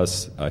help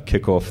us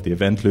kick off the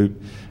event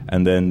loop.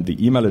 And then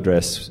the email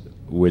address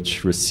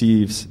which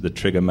receives the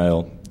trigger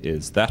mail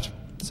is that.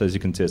 So as you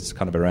can see, it's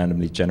kind of a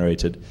randomly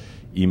generated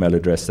email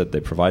address that they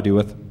provide you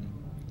with.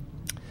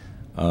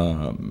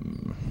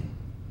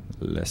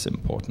 Less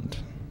important.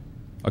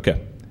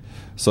 Okay.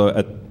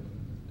 So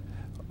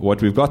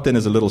what we've got then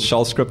is a little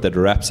shell script that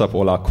wraps up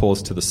all our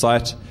calls to the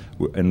site.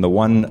 In the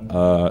one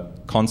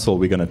console,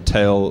 we're going to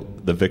tail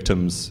the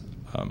victim's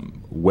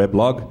web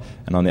log,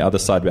 and on the other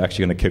side, we're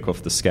actually going to kick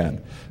off the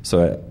scan.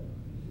 So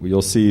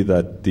you'll see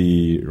that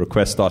the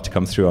requests start to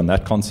come through on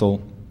that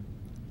console.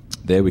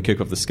 There we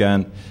kick off the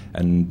scan,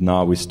 and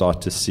now we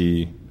start to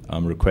see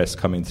requests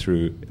coming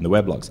through in the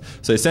web logs.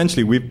 So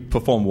essentially, we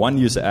perform one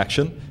user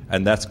action,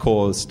 and that's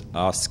caused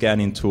our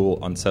scanning tool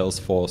on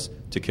Salesforce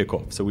to kick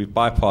off. So we've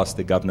bypassed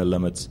the governor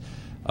limits.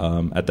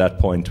 At that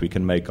point, we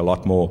can make a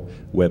lot more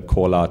web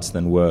callouts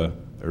than were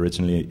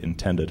originally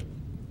intended.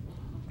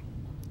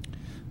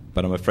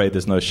 But I'm afraid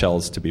there's no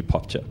shells to be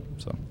popped here.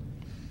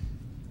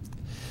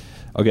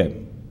 Okay.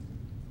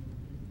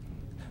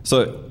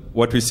 So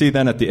what we see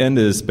then at the end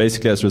is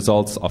basically as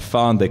results are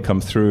found, they come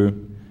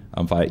through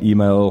via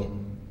email.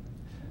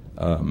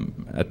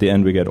 At the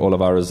end, we get all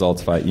of our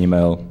results via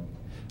email.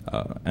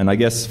 And I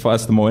guess for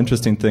us, the more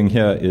interesting thing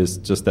here is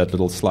just that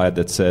little slide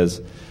that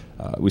says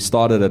we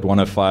started at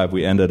 105,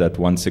 we ended at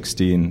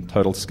 116,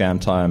 total scan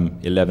time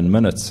 11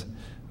 minutes,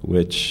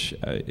 which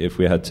if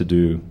we had to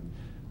do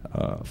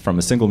from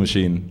a single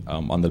machine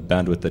on the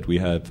bandwidth that we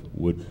have,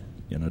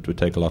 it would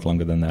take a lot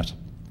longer than that.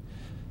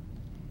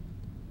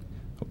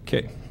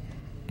 Okay.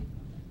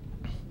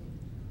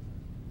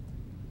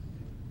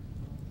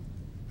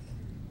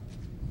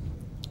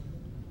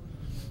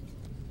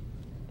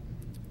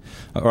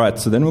 All right,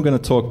 so then we're going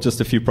to talk just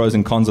a few pros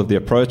and cons of the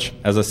approach.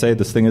 As I say,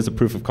 this thing is a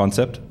proof of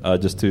concept,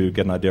 just to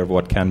get an idea of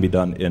what can be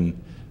done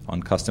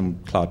on custom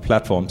cloud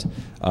platforms.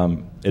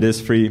 It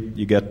is free.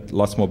 You get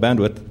lots more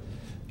bandwidth.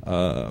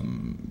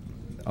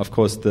 Of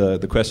course,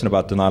 the question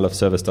about denial of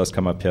service does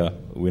come up here.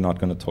 We're not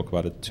going to talk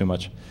about it too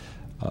much.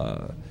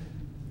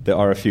 There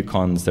are a few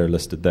cons that are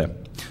listed there.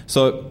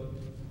 So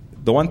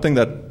the one thing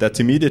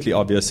that's immediately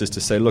obvious is to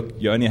say, look,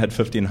 you only had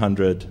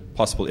 1,500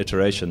 possible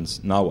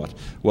iterations. Now what?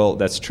 Well,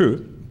 that's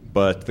true.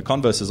 But the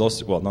converse is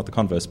also, well, not the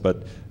converse,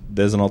 but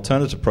there's an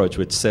alternate approach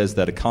which says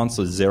that accounts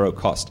are zero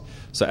cost.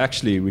 So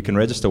actually, we can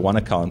register one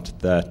account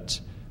that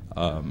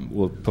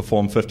will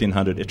perform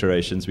 1,500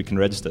 iterations. We can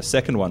register a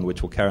second one,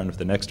 which will carry on with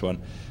the next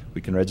one.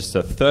 We can register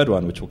a third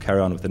one, which will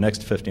carry on with the next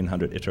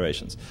 1,500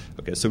 iterations.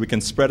 Okay, so we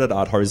can spread it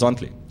out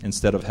horizontally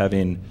instead of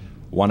having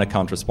one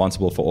account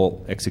responsible for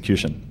all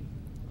execution.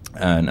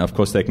 And of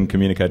course, they can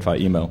communicate via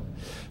email.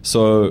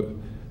 So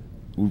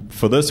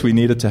for this, we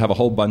needed to have a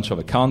whole bunch of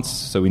accounts,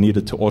 so we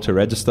needed to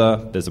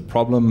auto-register. There's a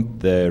problem.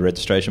 The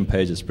registration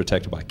page is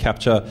protected by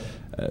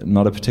CAPTCHA,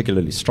 not a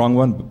particularly strong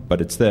one,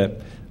 but it's there.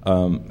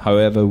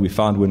 However, we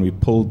found when we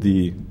pulled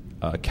the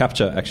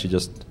CAPTCHA, actually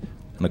just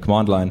on the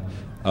command line,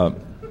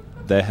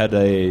 they had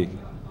a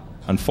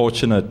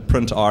unfortunate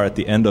print R at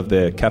the end of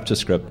their CAPTCHA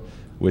script,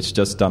 which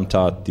just dumped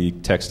out the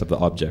text of the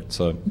object.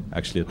 So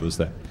actually it was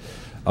there.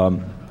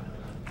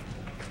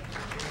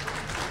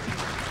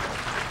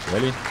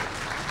 Really?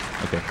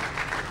 Okay.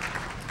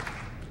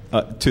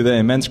 To their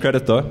immense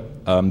credit, though,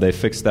 they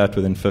fixed that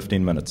within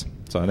 15 minutes.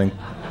 So I think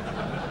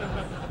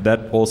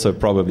that also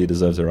probably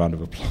deserves a round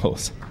of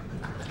applause.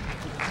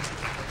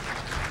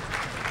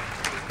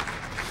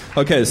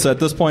 Okay, so at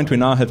this point, we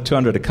now have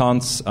 200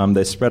 accounts.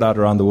 They're spread out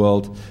around the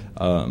world.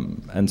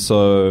 And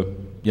so,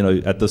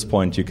 at this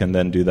point, you can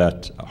then do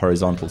that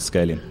horizontal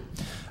scaling.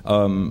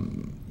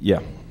 Yeah.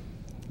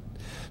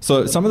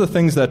 So some of the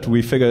things that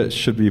we figure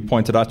should be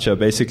pointed out here,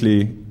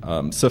 basically,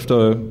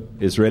 SIFTO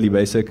is really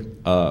basic,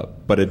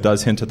 but it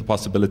does hint at the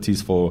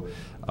possibilities for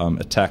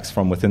attacks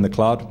from within the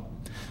cloud.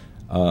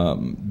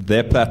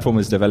 Their platform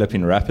is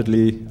developing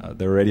rapidly.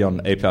 They're already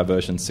on API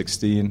version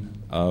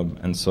 16,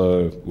 and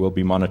so we'll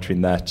be monitoring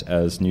that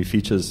as new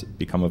features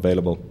become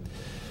available.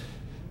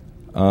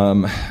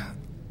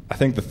 I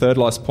think the third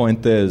last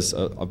point there is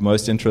of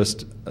most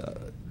interest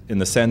in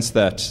the sense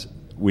that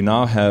we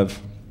now have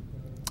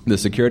the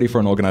security for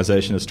an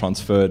organization is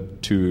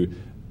transferred to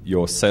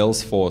your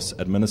Salesforce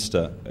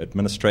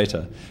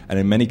administrator, and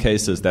in many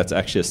cases that's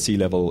actually a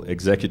C-level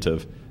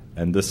executive,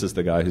 and this is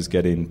the guy who's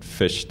getting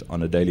phished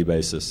on a daily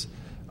basis.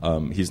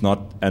 He's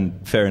not,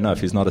 and fair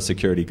enough, he's not a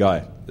security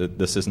guy.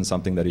 This isn't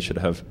something that he should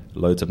have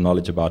loads of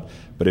knowledge about,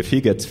 but if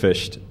he gets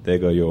phished, there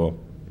go your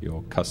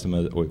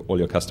customer, or all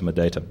your customer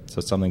data. So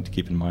it's something to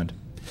keep in mind.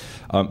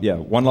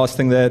 One last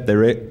thing there.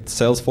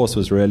 Salesforce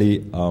was really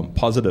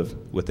positive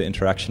with the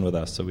interaction with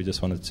us, so we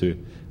just wanted to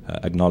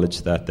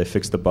acknowledge that they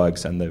fixed the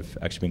bugs and they've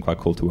actually been quite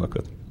cool to work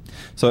with.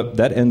 So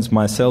that ends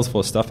my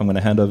Salesforce stuff. I'm going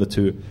to hand over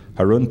to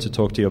Haroon to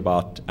talk to you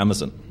about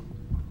Amazon.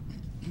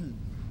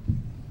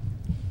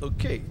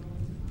 Okay.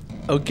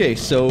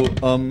 So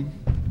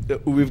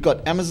we've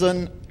got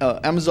Amazon,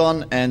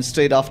 and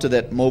straight after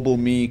that, Mobile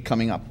Me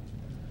coming up.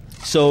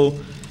 So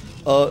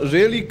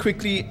really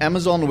quickly,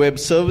 Amazon Web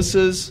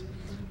Services.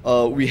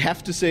 We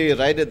have to say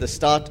right at the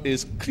start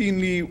is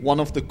cleanly one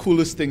of the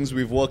coolest things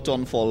we've worked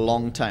on for a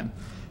long time.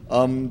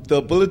 The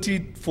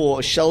ability for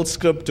a shell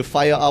script to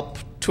fire up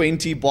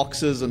 20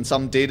 boxes on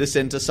some data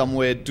center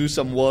somewhere, do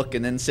some work,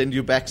 and then send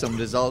you back some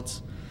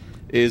results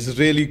is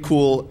really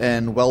cool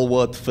and well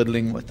worth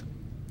fiddling with.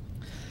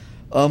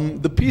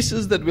 The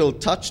pieces that we'll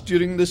touch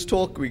during this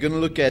talk, we're going to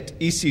look at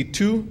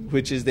EC2,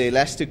 which is the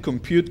Elastic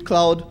Compute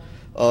Cloud.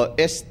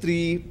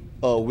 S3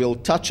 we'll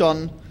touch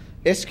on.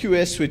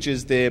 SQS, which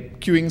is their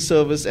queuing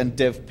service, and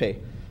DevPay.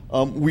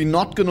 We're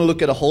not going to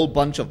look at a whole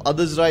bunch of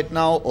others right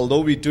now. Although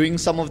we're doing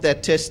some of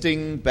that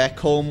testing back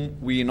home,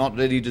 we're not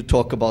ready to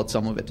talk about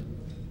some of it.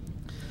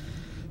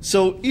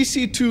 So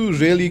EC2,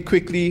 really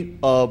quickly,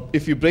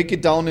 if you break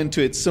it down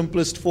into its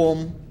simplest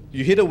form,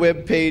 you hit a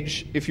web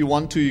page. If you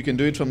want to, you can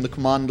do it from the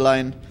command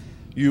line.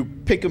 You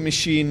pick a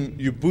machine,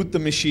 you boot the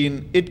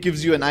machine, it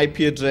gives you an IP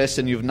address,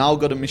 and you've now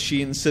got a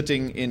machine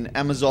sitting in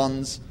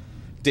Amazon's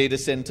data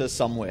center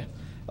somewhere.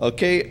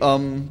 Okay,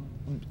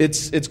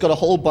 it's got a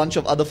whole bunch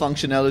of other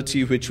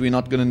functionality which we're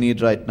not going to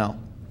need right now.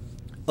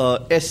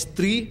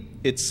 S3,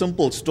 it's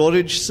simple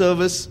storage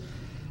service,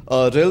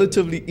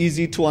 relatively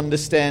easy to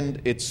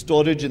understand. It's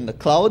storage in the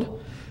cloud,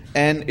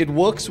 and it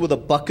works with a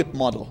bucket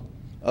model.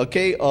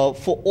 Okay,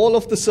 for all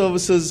of the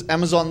services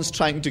Amazon's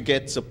trying to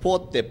get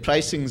support, their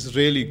pricing's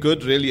really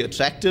good, really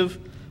attractive.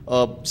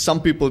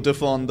 Some people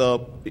differ on the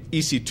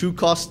EC2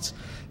 costs,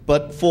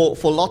 but for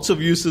lots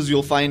of uses,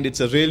 you'll find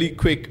it's a really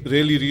quick,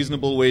 really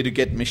reasonable way to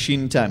get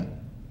machine time.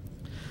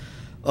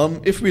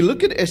 If we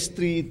look at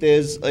S3,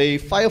 there's a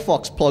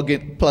Firefox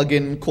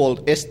plugin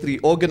called S3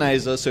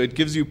 Organizer, so it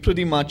gives you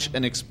pretty much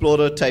an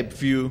Explorer-type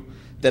view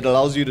that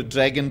allows you to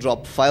drag and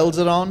drop files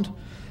around.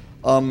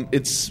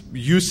 Its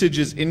usage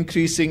is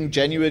increasing.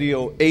 January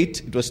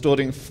 2008, it was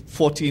storing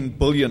 14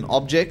 billion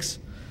objects.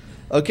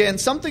 Okay, and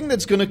something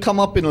that's going to come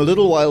up in a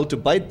little while to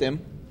bite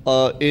them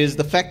is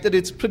the fact that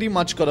it's pretty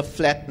much got a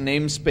flat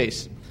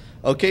namespace.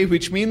 Okay,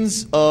 which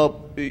means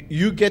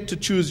you get to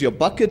choose your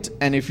bucket,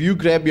 and if you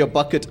grab your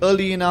bucket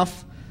early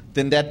enough,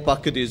 then that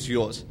bucket is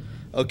yours.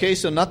 Okay,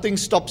 so nothing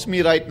stops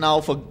me right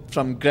now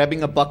from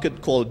grabbing a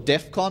bucket called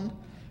DEFCON,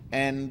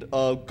 and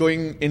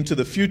going into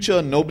the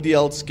future, nobody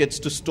else gets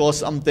to store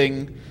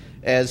something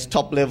as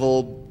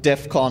top-level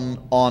DEFCON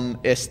on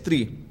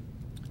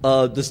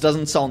S3. This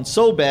doesn't sound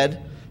so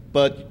bad,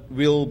 but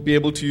we'll be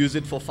able to use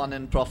it for fun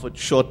and profit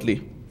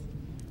shortly.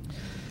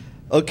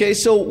 Okay,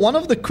 so one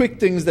of the quick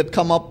things that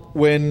come up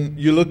when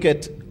you look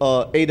at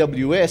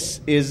AWS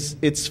is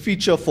its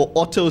feature for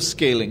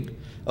auto-scaling.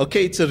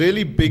 Okay, it's a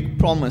really big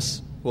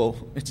promise. Well,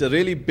 it's a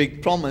really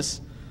big promise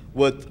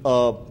with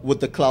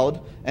the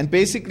cloud, and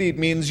basically it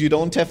means you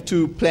don't have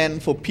to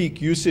plan for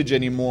peak usage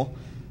anymore.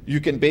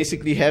 You can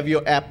basically have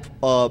your app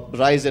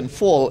rise and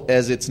fall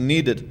as it's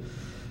needed.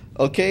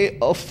 Okay,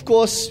 of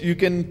course, you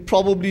can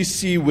probably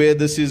see where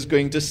this is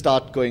going to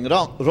start going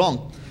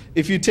wrong.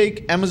 If you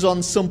take Amazon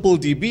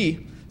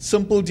SimpleDB,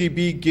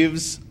 SimpleDB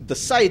gives the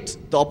site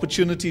the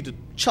opportunity to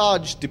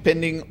charge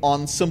depending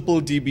on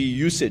SimpleDB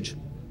usage,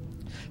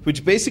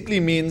 which basically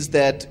means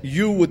that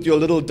you, with your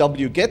little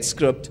wget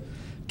script,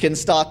 can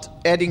start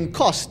adding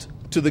cost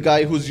to the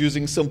guy who's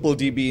using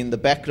SimpleDB in the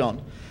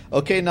background.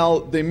 Okay, now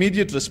the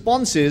immediate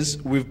response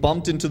is, we've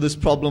bumped into this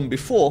problem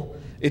before.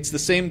 It's the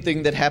same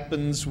thing that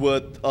happens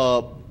with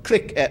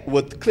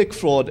click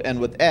fraud and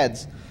with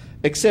ads,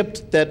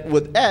 except that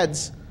with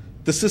ads,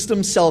 the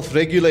system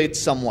self-regulates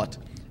somewhat.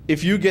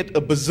 If you get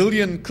a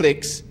bazillion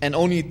clicks and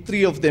only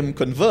 3 of them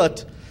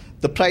convert,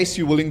 the price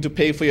you're willing to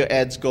pay for your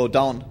ads go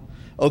down.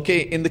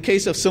 Okay, in the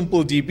case of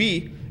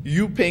SimpleDB,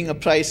 you paying a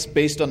price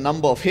based on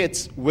number of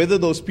hits, whether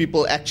those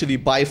people actually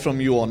buy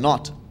from you or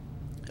not.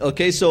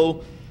 Okay,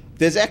 so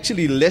there's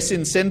actually less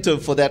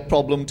incentive for that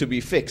problem to be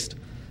fixed.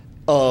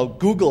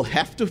 Google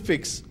have to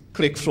fix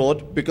click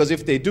fraud, because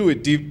if they don't,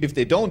 it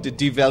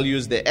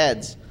devalues their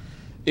ads.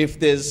 If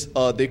there's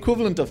the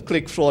equivalent of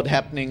click fraud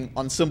happening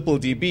on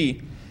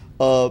SimpleDB,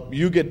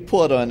 you get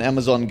poorer and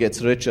Amazon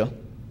gets richer.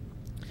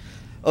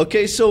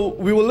 Okay, so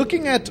we were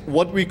looking at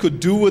what we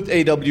could do with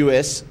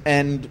AWS,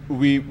 and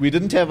we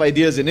didn't have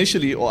ideas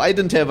initially, or I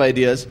didn't have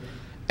ideas,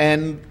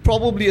 and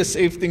probably a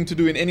safe thing to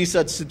do in any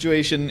such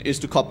situation is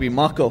to copy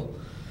Marco.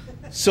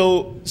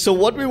 So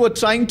what we were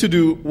trying to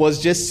do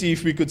was just see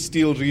if we could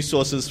steal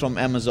resources from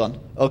Amazon.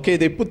 Okay,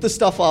 they put the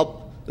stuff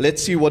up,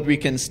 let's see what we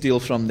can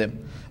steal from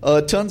them.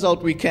 Turns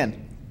out we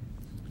can,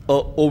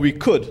 or we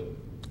could.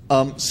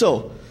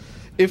 So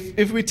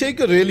if we take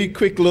a really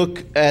quick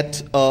look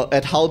at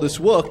how this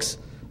works,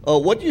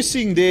 what you're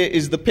seeing there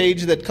is the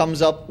page that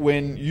comes up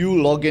when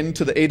you log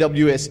into the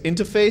AWS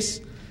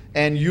interface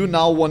and you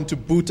now want to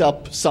boot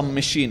up some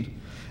machine.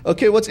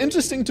 Okay, what's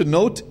interesting to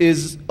note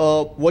is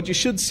what you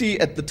should see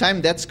at the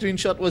time that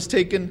screenshot was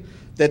taken,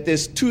 that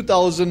there's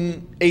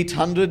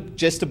 2,800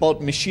 just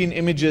about machine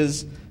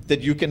images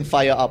that you can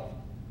fire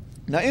up.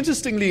 Now,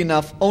 interestingly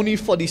enough, only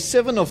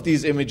 47 of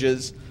these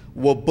images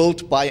were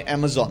built by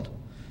Amazon.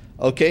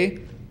 Okay,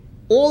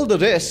 all the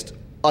rest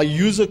are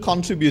user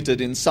contributed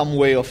in some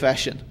way or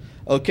fashion.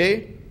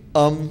 Okay,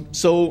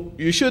 so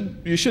you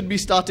should be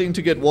starting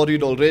to get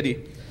worried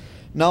already.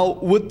 Now,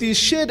 with these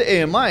shared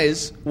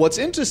AMIs, what's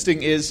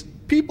interesting is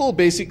people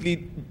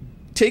basically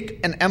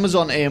take an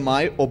Amazon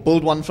AMI or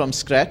build one from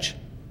scratch,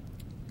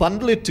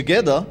 bundle it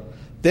together,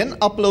 then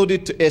upload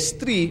it to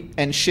S3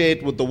 and share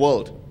it with the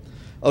world.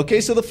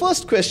 Okay, so the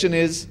first question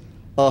is,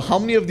 how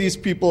many of these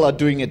people are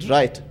doing it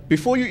right?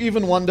 Before you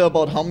even wonder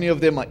about how many of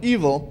them are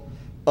evil,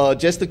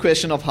 just the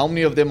question of how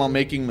many of them are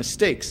making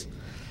mistakes.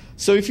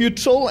 So if you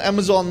troll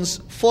Amazon's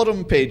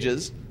forum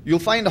pages, you'll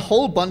find a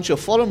whole bunch of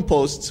forum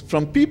posts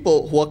from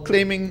people who are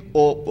claiming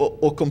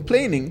or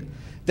complaining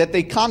that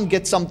they can't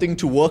get something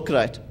to work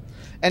right.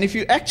 And if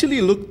you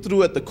actually look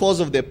through at the cause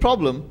of their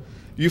problem,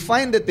 you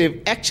find that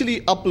they've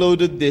actually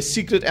uploaded their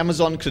secret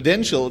Amazon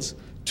credentials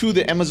to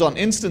the Amazon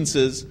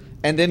instances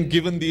and then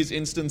given these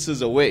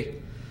instances away.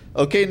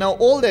 Okay, now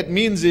all that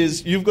means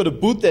is you've got to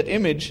boot that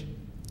image,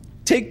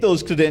 take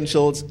those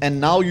credentials,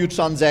 and now you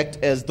transact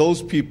as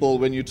those people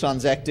when you're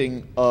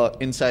transacting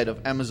inside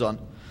of Amazon.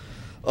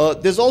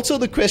 There's also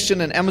the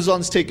question, and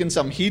Amazon's taken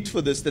some heat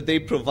for this, that they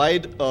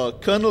provide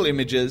kernel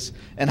images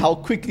and how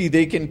quickly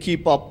they can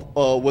keep up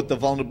with the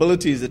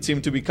vulnerabilities that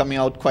seem to be coming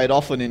out quite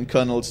often in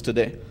kernels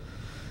today.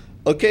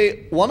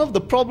 Okay, one of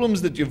the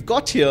problems that you've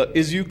got here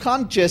is you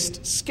can't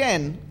just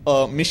scan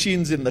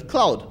machines in the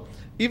cloud.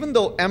 Even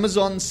though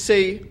Amazon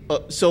say,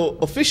 so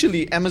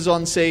officially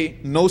Amazon say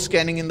no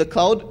scanning in the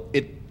cloud,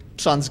 it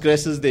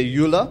transgresses their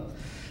EULA.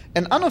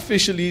 And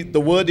unofficially,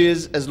 the word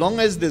is, as long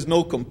as there's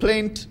no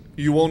complaint,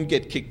 you won't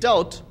get kicked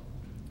out.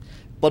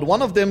 But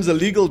one of them is a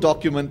legal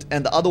document,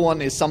 and the other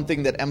one is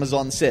something that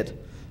Amazon said.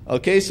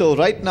 Okay, so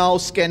right now,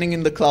 scanning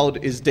in the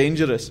cloud is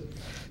dangerous.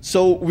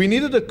 So we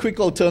needed a quick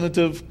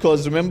alternative,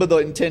 because remember the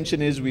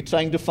intention is we're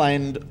trying to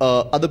find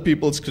other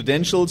people's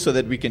credentials so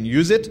that we can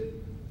use it.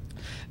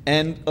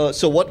 And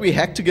so what we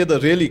hacked together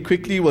really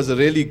quickly was a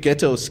really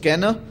ghetto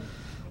scanner.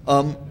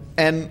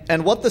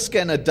 And what the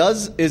scanner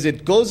does is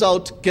it goes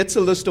out, gets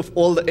a list of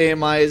all the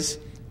AMIs,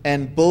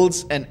 and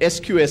builds an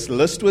SQS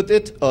list with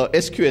it,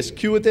 SQS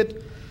queue with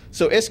it.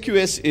 So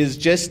SQS is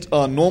just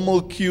a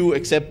normal queue,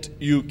 except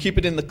you keep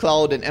it in the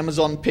cloud, and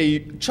Amazon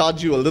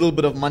charge you a little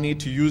bit of money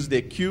to use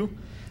their queue.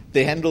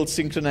 They handle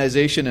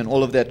synchronization and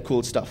all of that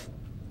cool stuff.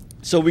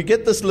 So we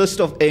get this list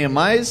of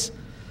AMIs.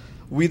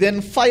 We then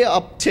fire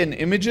up 10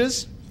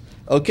 images.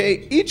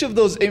 Okay, each of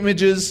those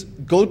images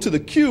go to the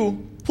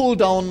queue, pull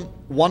down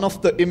one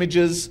of the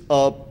images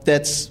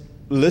that's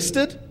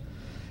listed.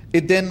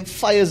 It then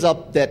fires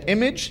up that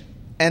image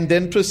and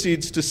then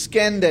proceeds to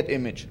scan that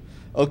image.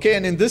 Okay,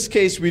 and in this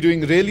case, we're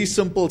doing really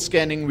simple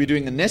scanning. We're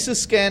doing a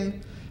Nessus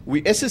scan.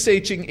 We're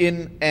SSHing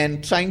in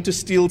and trying to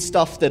steal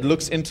stuff that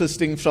looks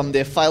interesting from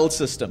their file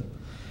system.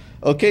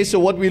 Okay, so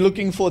what we're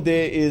looking for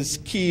there is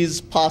keys,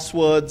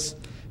 passwords,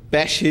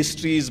 bash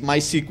histories,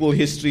 MySQL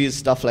histories,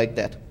 stuff like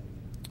that.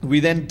 We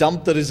then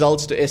dump the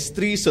results to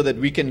S3 so that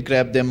we can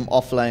grab them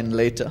offline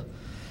later.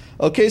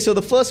 Okay, so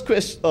the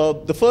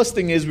first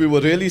thing is we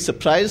were really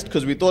surprised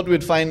because we thought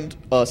we'd find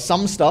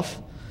some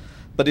stuff,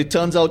 but it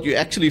turns out you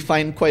actually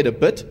find quite a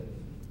bit.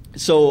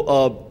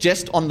 So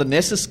just on the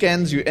Nessus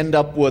scans, you end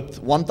up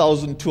with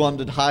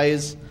 1,200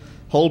 highs,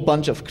 whole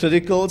bunch of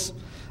criticals.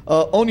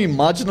 Only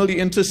marginally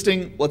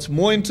interesting. What's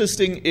more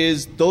interesting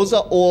is those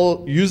are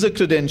all user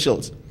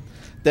credentials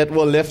that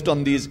were left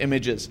on these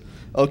images.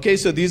 Okay,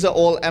 so these are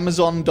all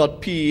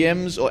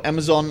Amazon.pems or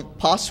Amazon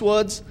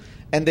passwords,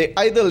 and they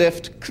either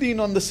left clean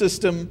on the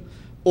system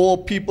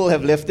or people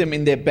have left them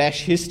in their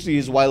bash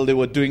histories while they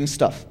were doing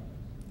stuff.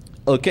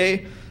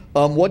 Okay,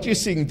 what you're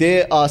seeing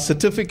there are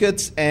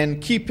certificates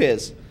and key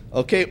pairs.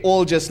 Okay,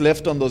 all just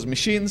left on those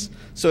machines.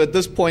 So at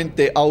this point,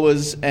 they're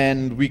ours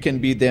and we can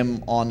be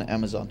them on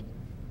Amazon.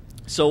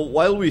 So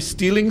while we're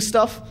stealing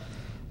stuff,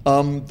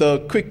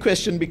 the quick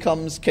question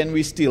becomes, can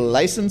we steal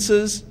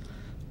licenses?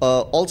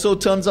 Also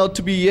turns out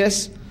to be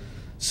yes.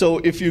 So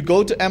if you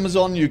go to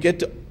Amazon, you get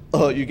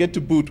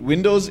to boot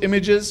Windows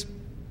images.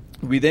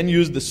 We then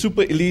use the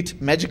super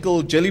elite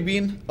magical jelly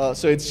bean.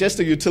 So it's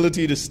just a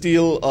utility to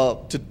steal,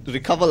 to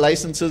recover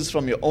licenses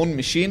from your own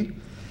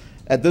machine.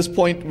 At this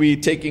point, we're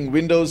taking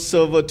Windows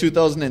Server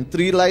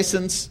 2003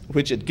 license,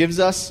 which it gives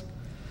us.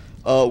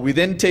 We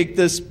then take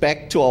this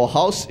back to our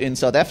house in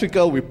South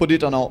Africa. We put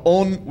it on our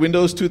own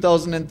Windows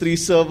 2003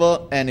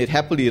 server, and it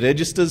happily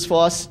registers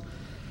for us.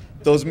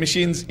 Those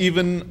machines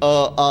even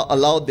are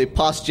allowed, they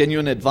pass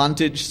genuine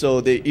advantage,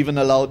 so they're even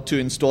allowed to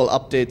install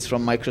updates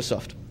from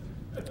Microsoft.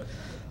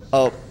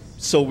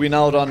 So we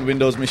now run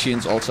Windows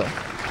machines also.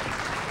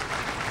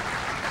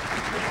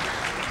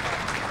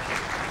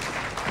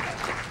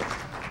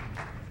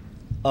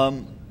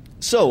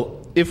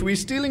 So if we're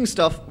stealing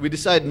stuff, we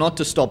decide not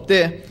to stop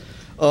there.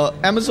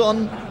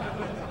 Amazon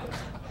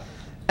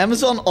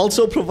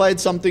also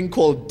provides something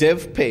called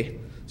DevPay.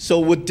 So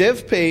with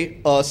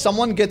DevPay,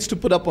 someone gets to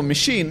put up a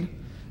machine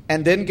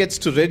and then gets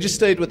to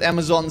register it with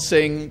Amazon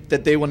saying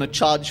that they want to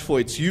charge for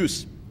its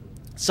use.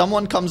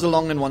 Someone comes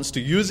along and wants to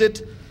use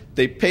it.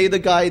 They pay the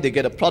guy, they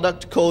get a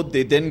product code,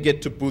 they then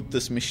get to boot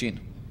this machine.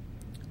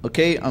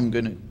 Okay, I'm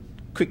going to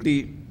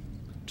quickly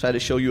try to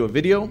show you a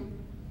video.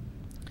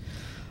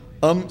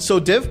 So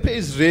DevPay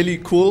is really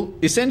cool.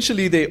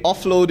 Essentially, they're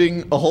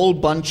offloading a whole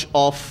bunch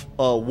of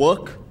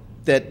work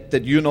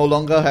that you no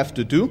longer have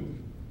to do.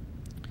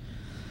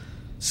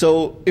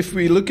 So if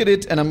we look at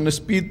it, and I'm going to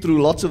speed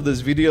through lots of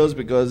these videos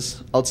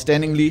because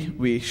outstandingly,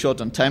 we're short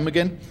on time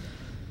again.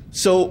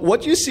 So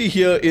what you see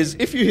here is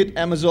if you hit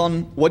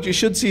Amazon, what you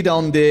should see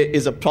down there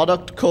is a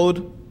product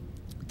code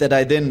that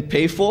I then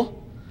pay for.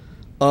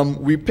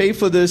 We pay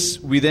for this,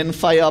 we then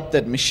fire up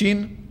that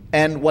machine.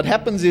 And what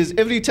happens is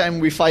every time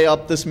we fire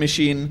up this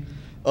machine,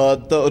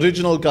 the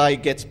original guy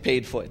gets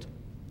paid for it.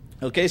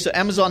 Okay, so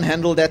Amazon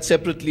handled that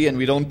separately and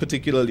we don't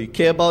particularly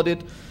care about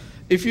it.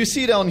 If you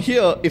see down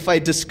here, if I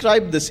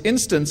describe this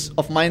instance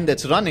of mine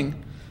that's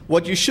running,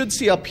 what you should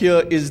see up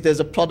here is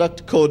there's a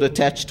product code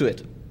attached to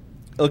it.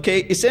 Okay,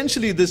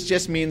 essentially this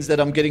just means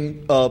that I'm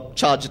getting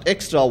charged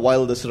extra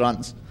while this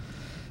runs.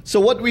 So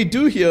what we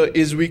do here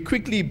is we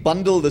quickly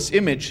bundle this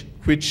image,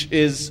 which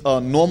is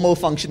normal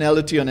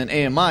functionality on an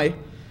AMI.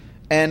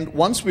 And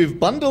once we've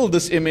bundled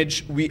this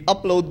image, we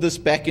upload this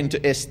back into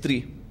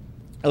S3.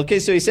 Okay,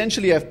 so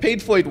essentially I've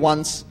paid for it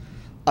once.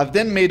 I've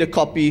then made a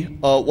copy.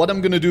 What I'm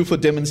going to do for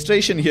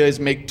demonstration here is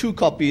make 2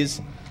 copies.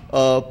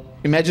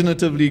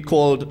 imaginatively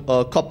called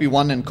copy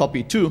 1 and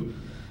copy 2,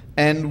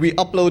 and we're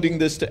uploading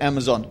this to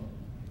Amazon.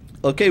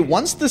 Okay,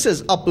 once this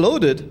is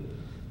uploaded,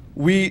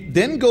 we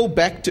then go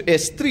back to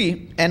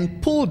S3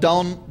 and pull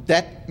down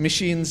that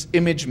machine's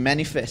image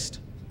manifest.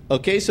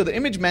 Okay, so the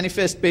image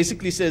manifest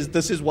basically says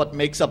this is what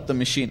makes up the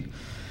machine.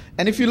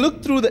 And if you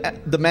look through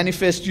the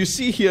manifest, you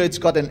see here it's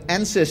got an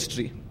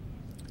ancestry,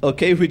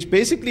 okay, which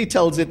basically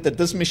tells it that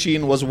this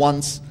machine was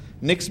once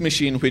Nick's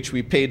machine, which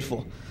we paid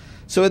for.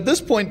 So at this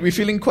point, we're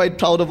feeling quite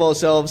proud of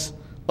ourselves.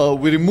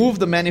 We remove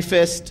the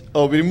manifest,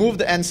 we remove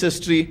the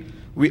ancestry,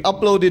 we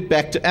upload it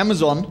back to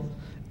Amazon,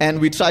 and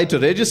we try to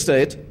register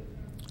it.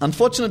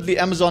 Unfortunately,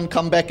 Amazon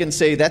come back and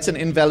say, that's an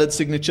invalid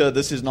signature,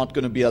 this is not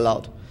going to be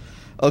allowed.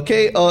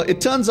 Okay,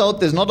 it turns out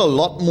there's not a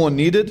lot more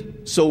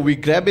needed, so we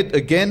grab it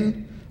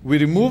again, we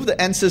remove the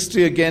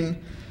ancestry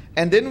again,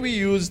 and then we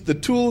use the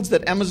tools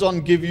that Amazon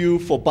give you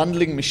for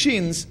bundling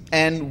machines,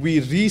 and we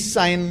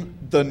re-sign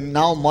the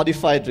now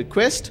modified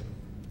request.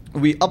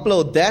 We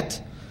upload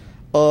that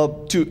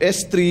to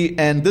S3,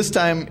 and this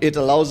time it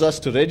allows us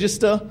to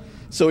register.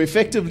 So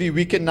effectively,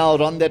 we can now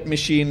run that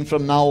machine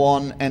from now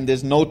on, and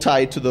there's no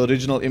tie to the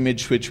original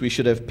image which we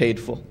should have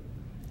paid for.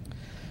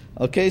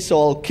 Okay, so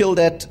I'll kill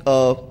that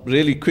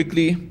really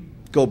quickly,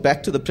 go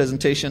back to the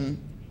presentation,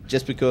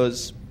 just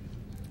because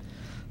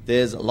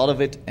there's a lot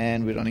of it,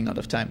 and we're running out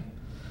of time.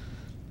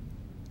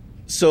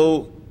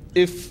 So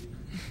if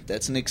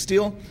that's Nick's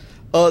deal.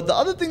 The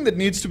other thing that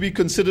needs to be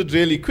considered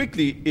really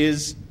quickly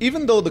is,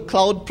 even though the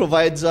cloud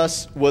provides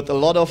us with a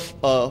lot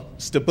of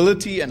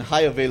stability and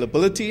high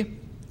availability,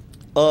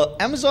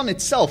 Amazon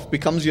itself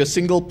becomes your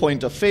single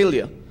point of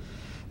failure.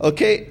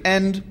 Okay,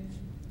 and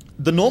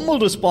the normal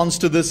response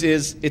to this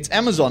is, it's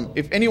Amazon.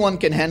 If anyone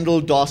can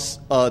handle DOS,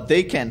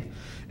 they can.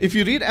 If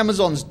you read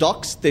Amazon's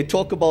docs, they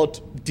talk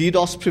about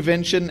DDoS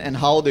prevention and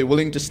how they're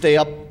willing to stay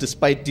up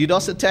despite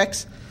DDoS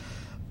attacks.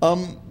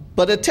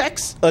 But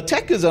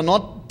attackers are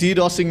not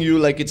DDoSing you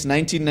like it's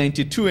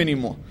 1992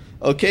 anymore.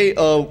 Okay,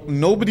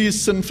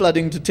 nobody's sin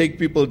flooding to take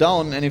people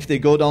down, and if they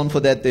go down for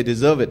that, they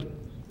deserve it.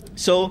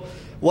 So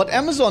what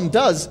Amazon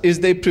does is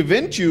they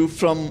prevent you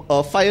from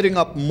firing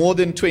up more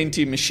than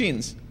 20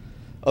 machines.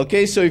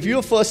 Okay, so if you're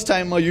a first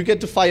timer, you get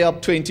to fire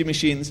up 20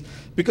 machines,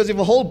 because if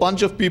a whole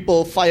bunch of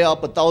people fire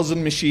up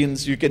 1,000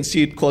 machines, you can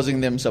see it causing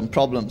them some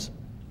problems.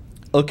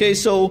 Okay,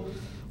 so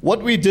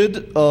what we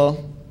did,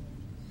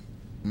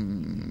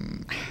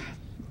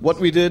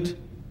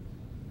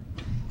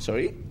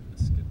 sorry?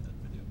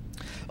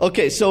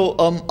 Okay, so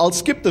I'll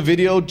skip the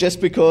video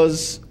just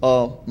because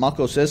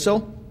Marco says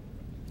so.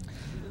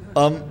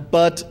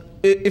 But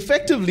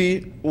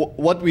effectively,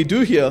 what we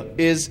do here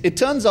is, it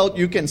turns out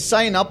you can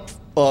sign up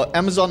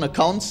Amazon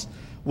accounts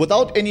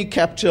without any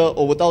captcha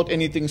or without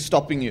anything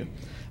stopping you.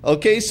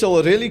 Okay, so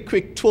a really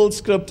quick twill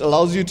script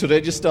allows you to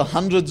register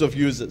hundreds of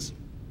users.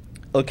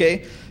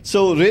 Okay,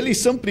 so really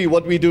simply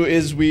what we do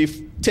is we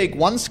take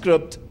one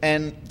script,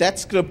 and that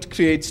script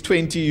creates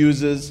 20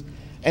 users,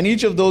 and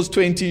each of those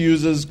 20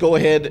 users go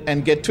ahead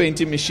and get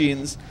 20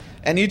 machines,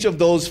 and each of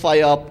those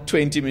fire up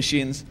 20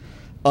 machines.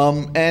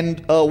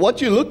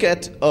 What you look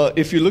at,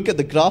 if you look at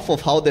the graph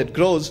of how that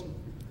grows,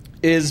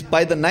 is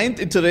by the 9th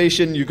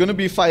iteration, you're going to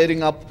be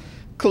firing up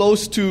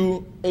close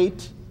to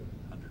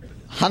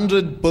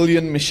 800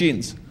 billion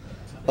machines.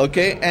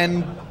 Okay,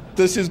 and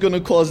this is going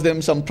to cause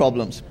them some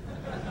problems.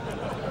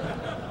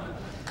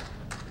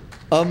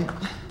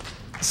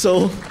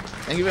 So,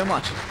 thank you very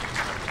much.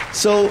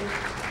 So,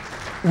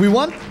 we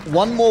want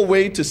one more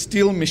way to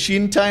steal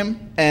machine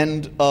time,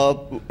 and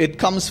it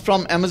comes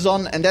from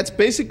Amazon, and that's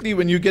basically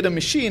when you get a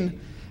machine,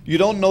 you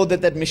don't know that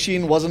that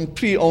machine wasn't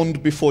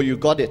pre-owned before you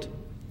got it.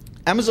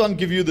 Amazon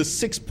give you the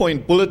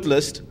 6-point bullet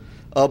list,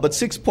 but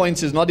 6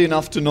 points is not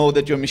enough to know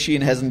that your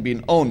machine hasn't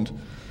been owned.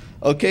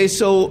 Okay,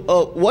 so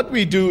what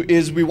we do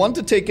is we want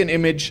to take an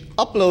image,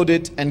 upload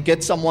it, and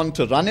get someone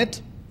to run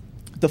it.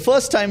 The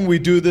first time we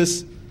do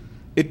this,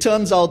 it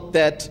turns out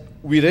that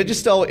we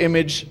register our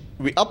image,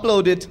 we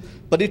upload it,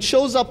 but it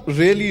shows up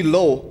really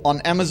low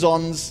on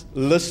Amazon's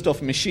list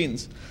of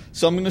machines.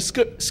 So I'm going to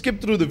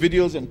skip through the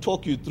videos and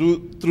talk you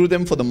through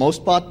them for the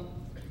most part.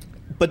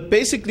 But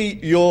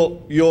basically,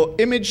 your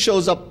image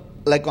shows up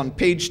like on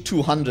page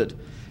 200,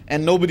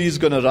 and nobody's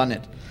going to run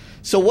it.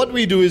 So what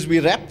we do is we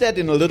wrap that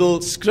in a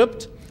little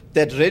script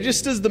that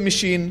registers the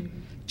machine,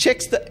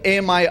 checks the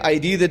AMI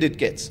ID that it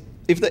gets.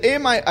 If the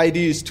AMI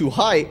ID is too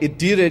high, it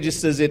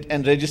deregisters it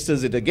and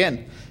registers it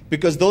again,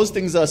 because those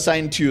things are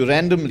assigned to you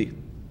randomly.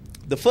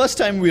 The first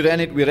time we ran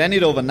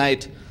it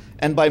overnight,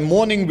 and by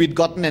morning we'd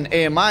gotten an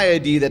AMI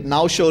ID that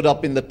now showed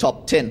up in the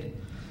top 10,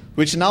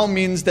 which now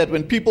means that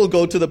when people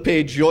go to the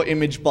page, your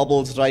image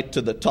bubbles right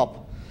to the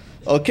top.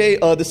 Okay,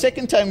 the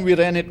second time we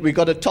ran it, we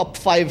got a top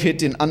 5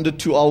 hit in under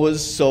 2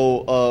 hours,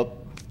 so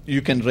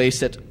you can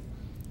race it.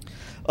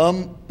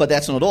 But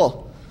that's not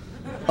all.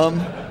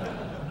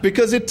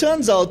 Because it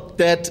turns out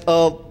that,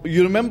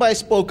 you remember I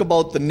spoke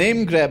about the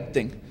name grab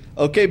thing.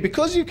 Okay,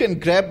 because you can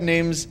grab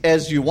names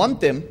as you want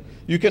them,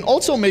 you can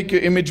also make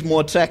your image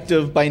more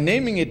attractive by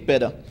naming it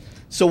better.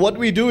 So what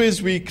we do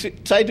is we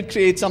try to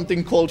create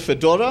something called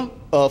Fedora.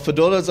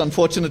 Fedora is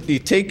unfortunately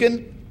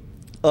taken.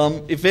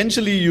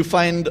 Eventually you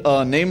find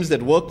names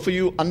that work for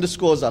you.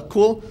 Underscores are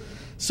cool.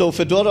 So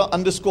Fedora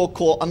underscore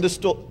core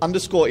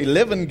underscore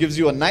 11 gives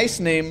you a nice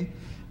name,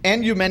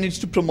 and you manage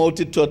to promote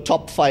it to a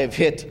top 5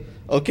 hit.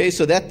 Okay,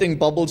 so that thing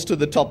bubbles to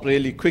the top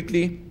really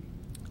quickly.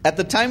 At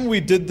the time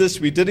we did this,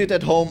 we did it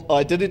at home,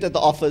 I did it at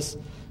the office.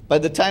 By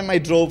the time I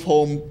drove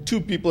home,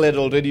 2 people had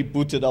already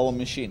booted our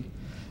machine.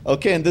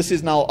 Okay, and this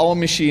is now our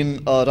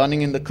machine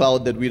running in the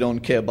cloud that we don't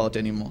care about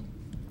anymore.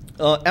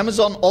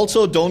 Amazon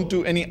also don't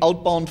do any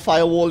outbound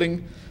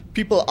firewalling.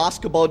 People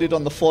ask about it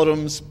on the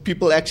forums.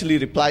 People actually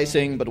reply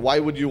saying, but why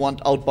would you want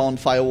outbound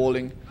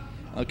firewalling?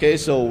 Okay,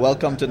 so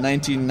welcome to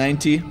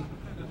 1990.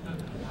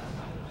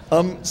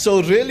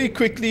 So really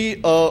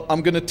quickly,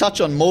 I'm going to touch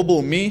on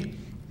MobileMe.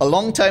 A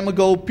long time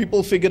ago,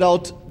 people figured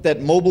out that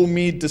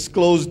MobileMe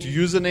disclosed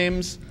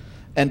usernames.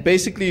 And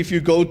basically, if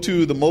you go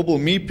to the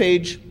MobileMe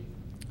page,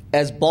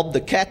 as Bob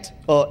the Cat,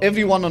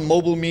 everyone on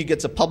MobileMe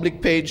gets a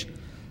public page.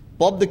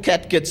 Bob the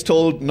Cat gets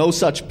told no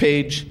such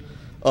page.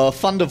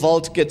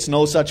 Thundervault gets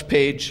no such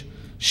page.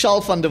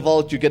 Shal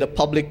Thundervault, you get a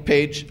public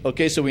page.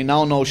 Okay, so we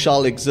now know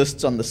Shal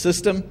exists on the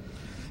system.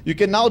 You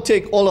can now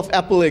take all of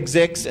Apple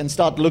execs and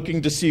start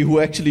looking to see who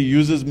actually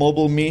uses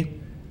MobileMe.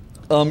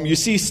 You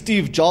see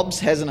Steve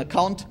Jobs has an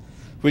account,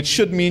 which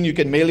should mean you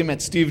can mail him at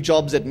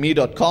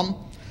stevejobs@me.com.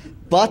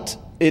 But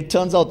it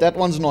turns out that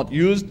one's not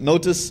used.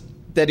 Notice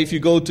that if you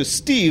go to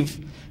Steve,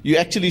 you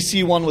actually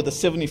see one with a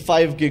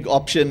 75 gig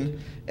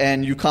option,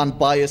 and you can't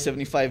buy a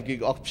 75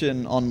 gig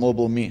option on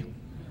MobileMe.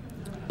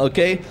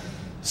 Okay?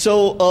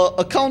 So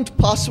account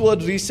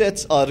password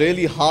resets are a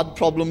really hard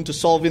problem to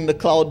solve in the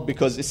cloud,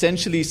 because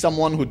essentially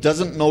someone who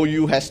doesn't know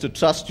you has to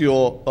trust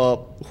your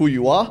who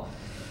you are.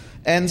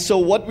 And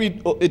so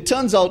it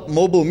turns out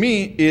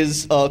MobileMe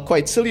is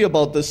quite silly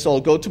about this. So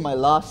I'll go to my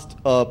last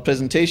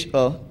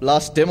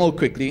last demo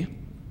quickly.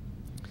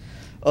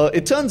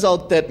 It turns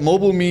out that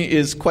MobileMe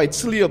is quite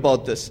silly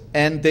about this,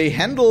 and they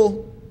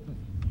handle.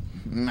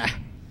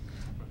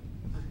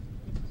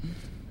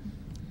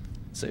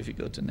 So if you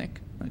go to Nick,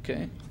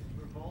 okay.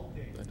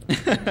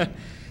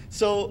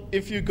 So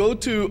if you go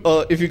to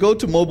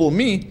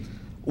MobileMe,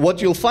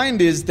 what you'll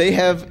find is they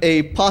have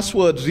a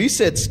password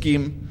reset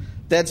scheme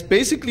that's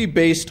basically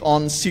based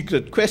on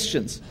secret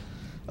questions.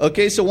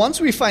 Okay, so once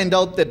we find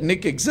out that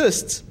Nick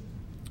exists,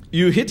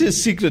 you hit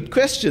his secret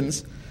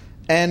questions,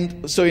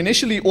 and so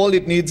initially all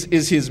it needs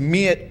is his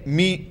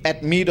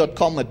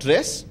me@me.com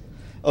address.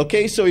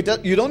 Okay, so you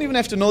don't even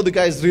have to know the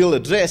guy's real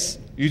address,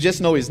 you just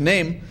know his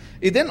name.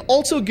 It then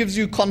also gives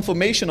you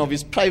confirmation of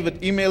his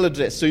private email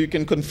address, so you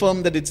can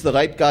confirm that it's the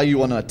right guy you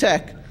want to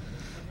attack.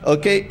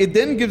 Okay, it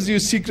then gives you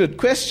secret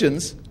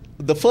questions.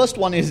 The first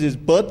one is his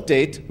birth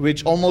date,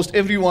 which almost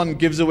everyone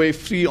gives away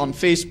free on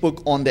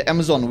Facebook on the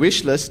Amazon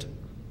wish list.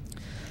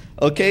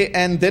 Okay,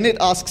 and then it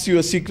asks you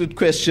a secret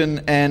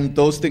question, and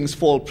those things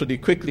fall pretty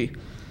quickly.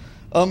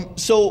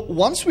 So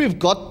once we've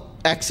got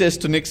access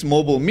to Nick's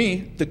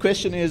MobileMe, the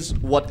question is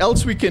what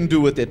else we can do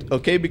with it,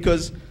 okay?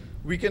 Because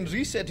we can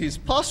reset his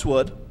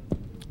password,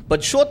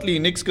 but shortly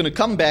Nick's going to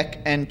come back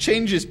and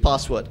change his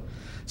password.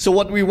 So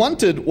what we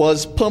wanted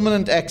was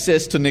permanent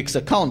access to Nick's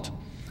account.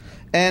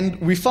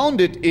 And we found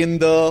it in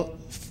the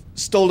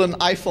stolen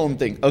iPhone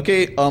thing.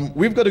 Okay,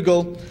 we've got to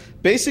go.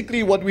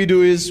 Basically what we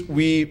do is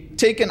we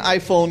take an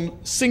iPhone,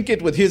 sync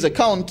it with his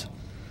account,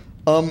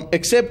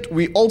 except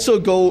we also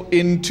go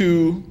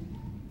into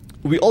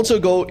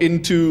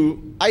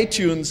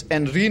iTunes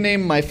and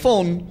rename my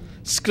phone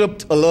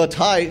script alert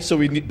high. So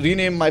we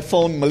rename my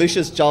phone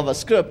malicious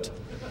JavaScript.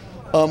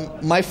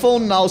 My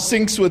phone now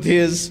syncs with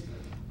his.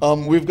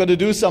 We've got to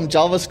do some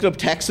JavaScript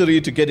hackery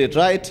to get it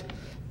right.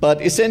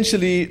 But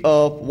essentially,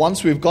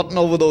 once we've gotten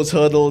over those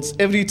hurdles,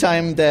 every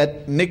time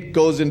that Nick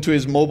goes into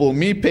his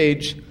MobileMe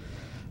page,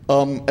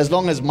 as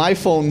long as my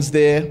phone's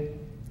there,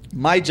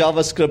 my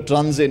JavaScript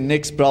runs in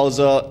Nick's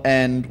browser,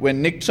 and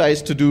when Nick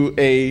tries to do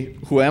a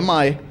who am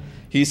I,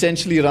 he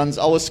essentially runs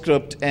our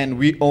script, and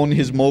we own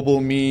his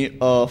MobileMe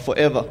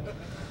forever.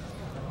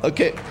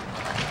 Okay.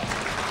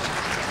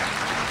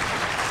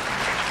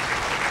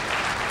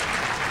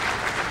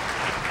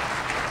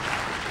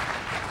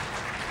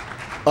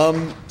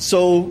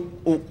 So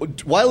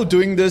while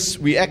doing this,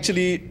 we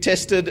actually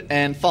tested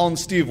and found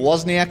Steve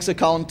Wozniak's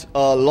account,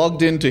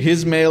 logged into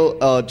his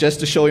mail just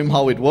to show him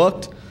how it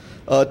worked.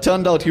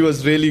 Turned out he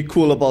was really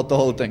cool about the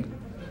whole thing.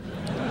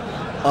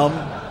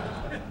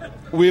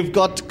 We've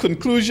got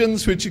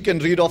conclusions, which you can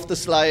read off the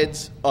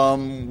slides.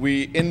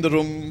 We in the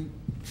room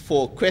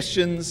for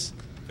questions.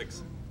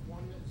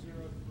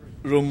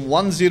 Room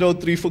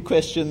 103 for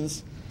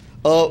questions.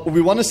 We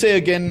want to say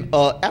again,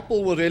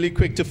 Apple were really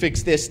quick to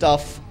fix their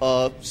stuff.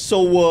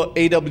 So were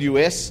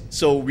AWS.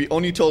 So we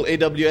only told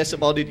AWS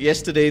about it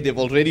yesterday. They've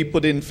already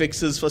put in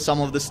fixes for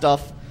some of the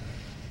stuff.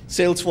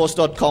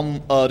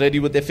 Salesforce.com ready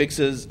with their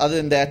fixes. Other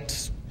than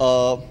that,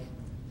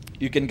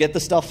 you can get the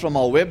stuff from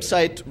our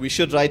website. We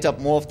should write up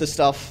more of the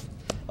stuff.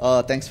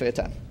 Thanks for your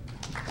time.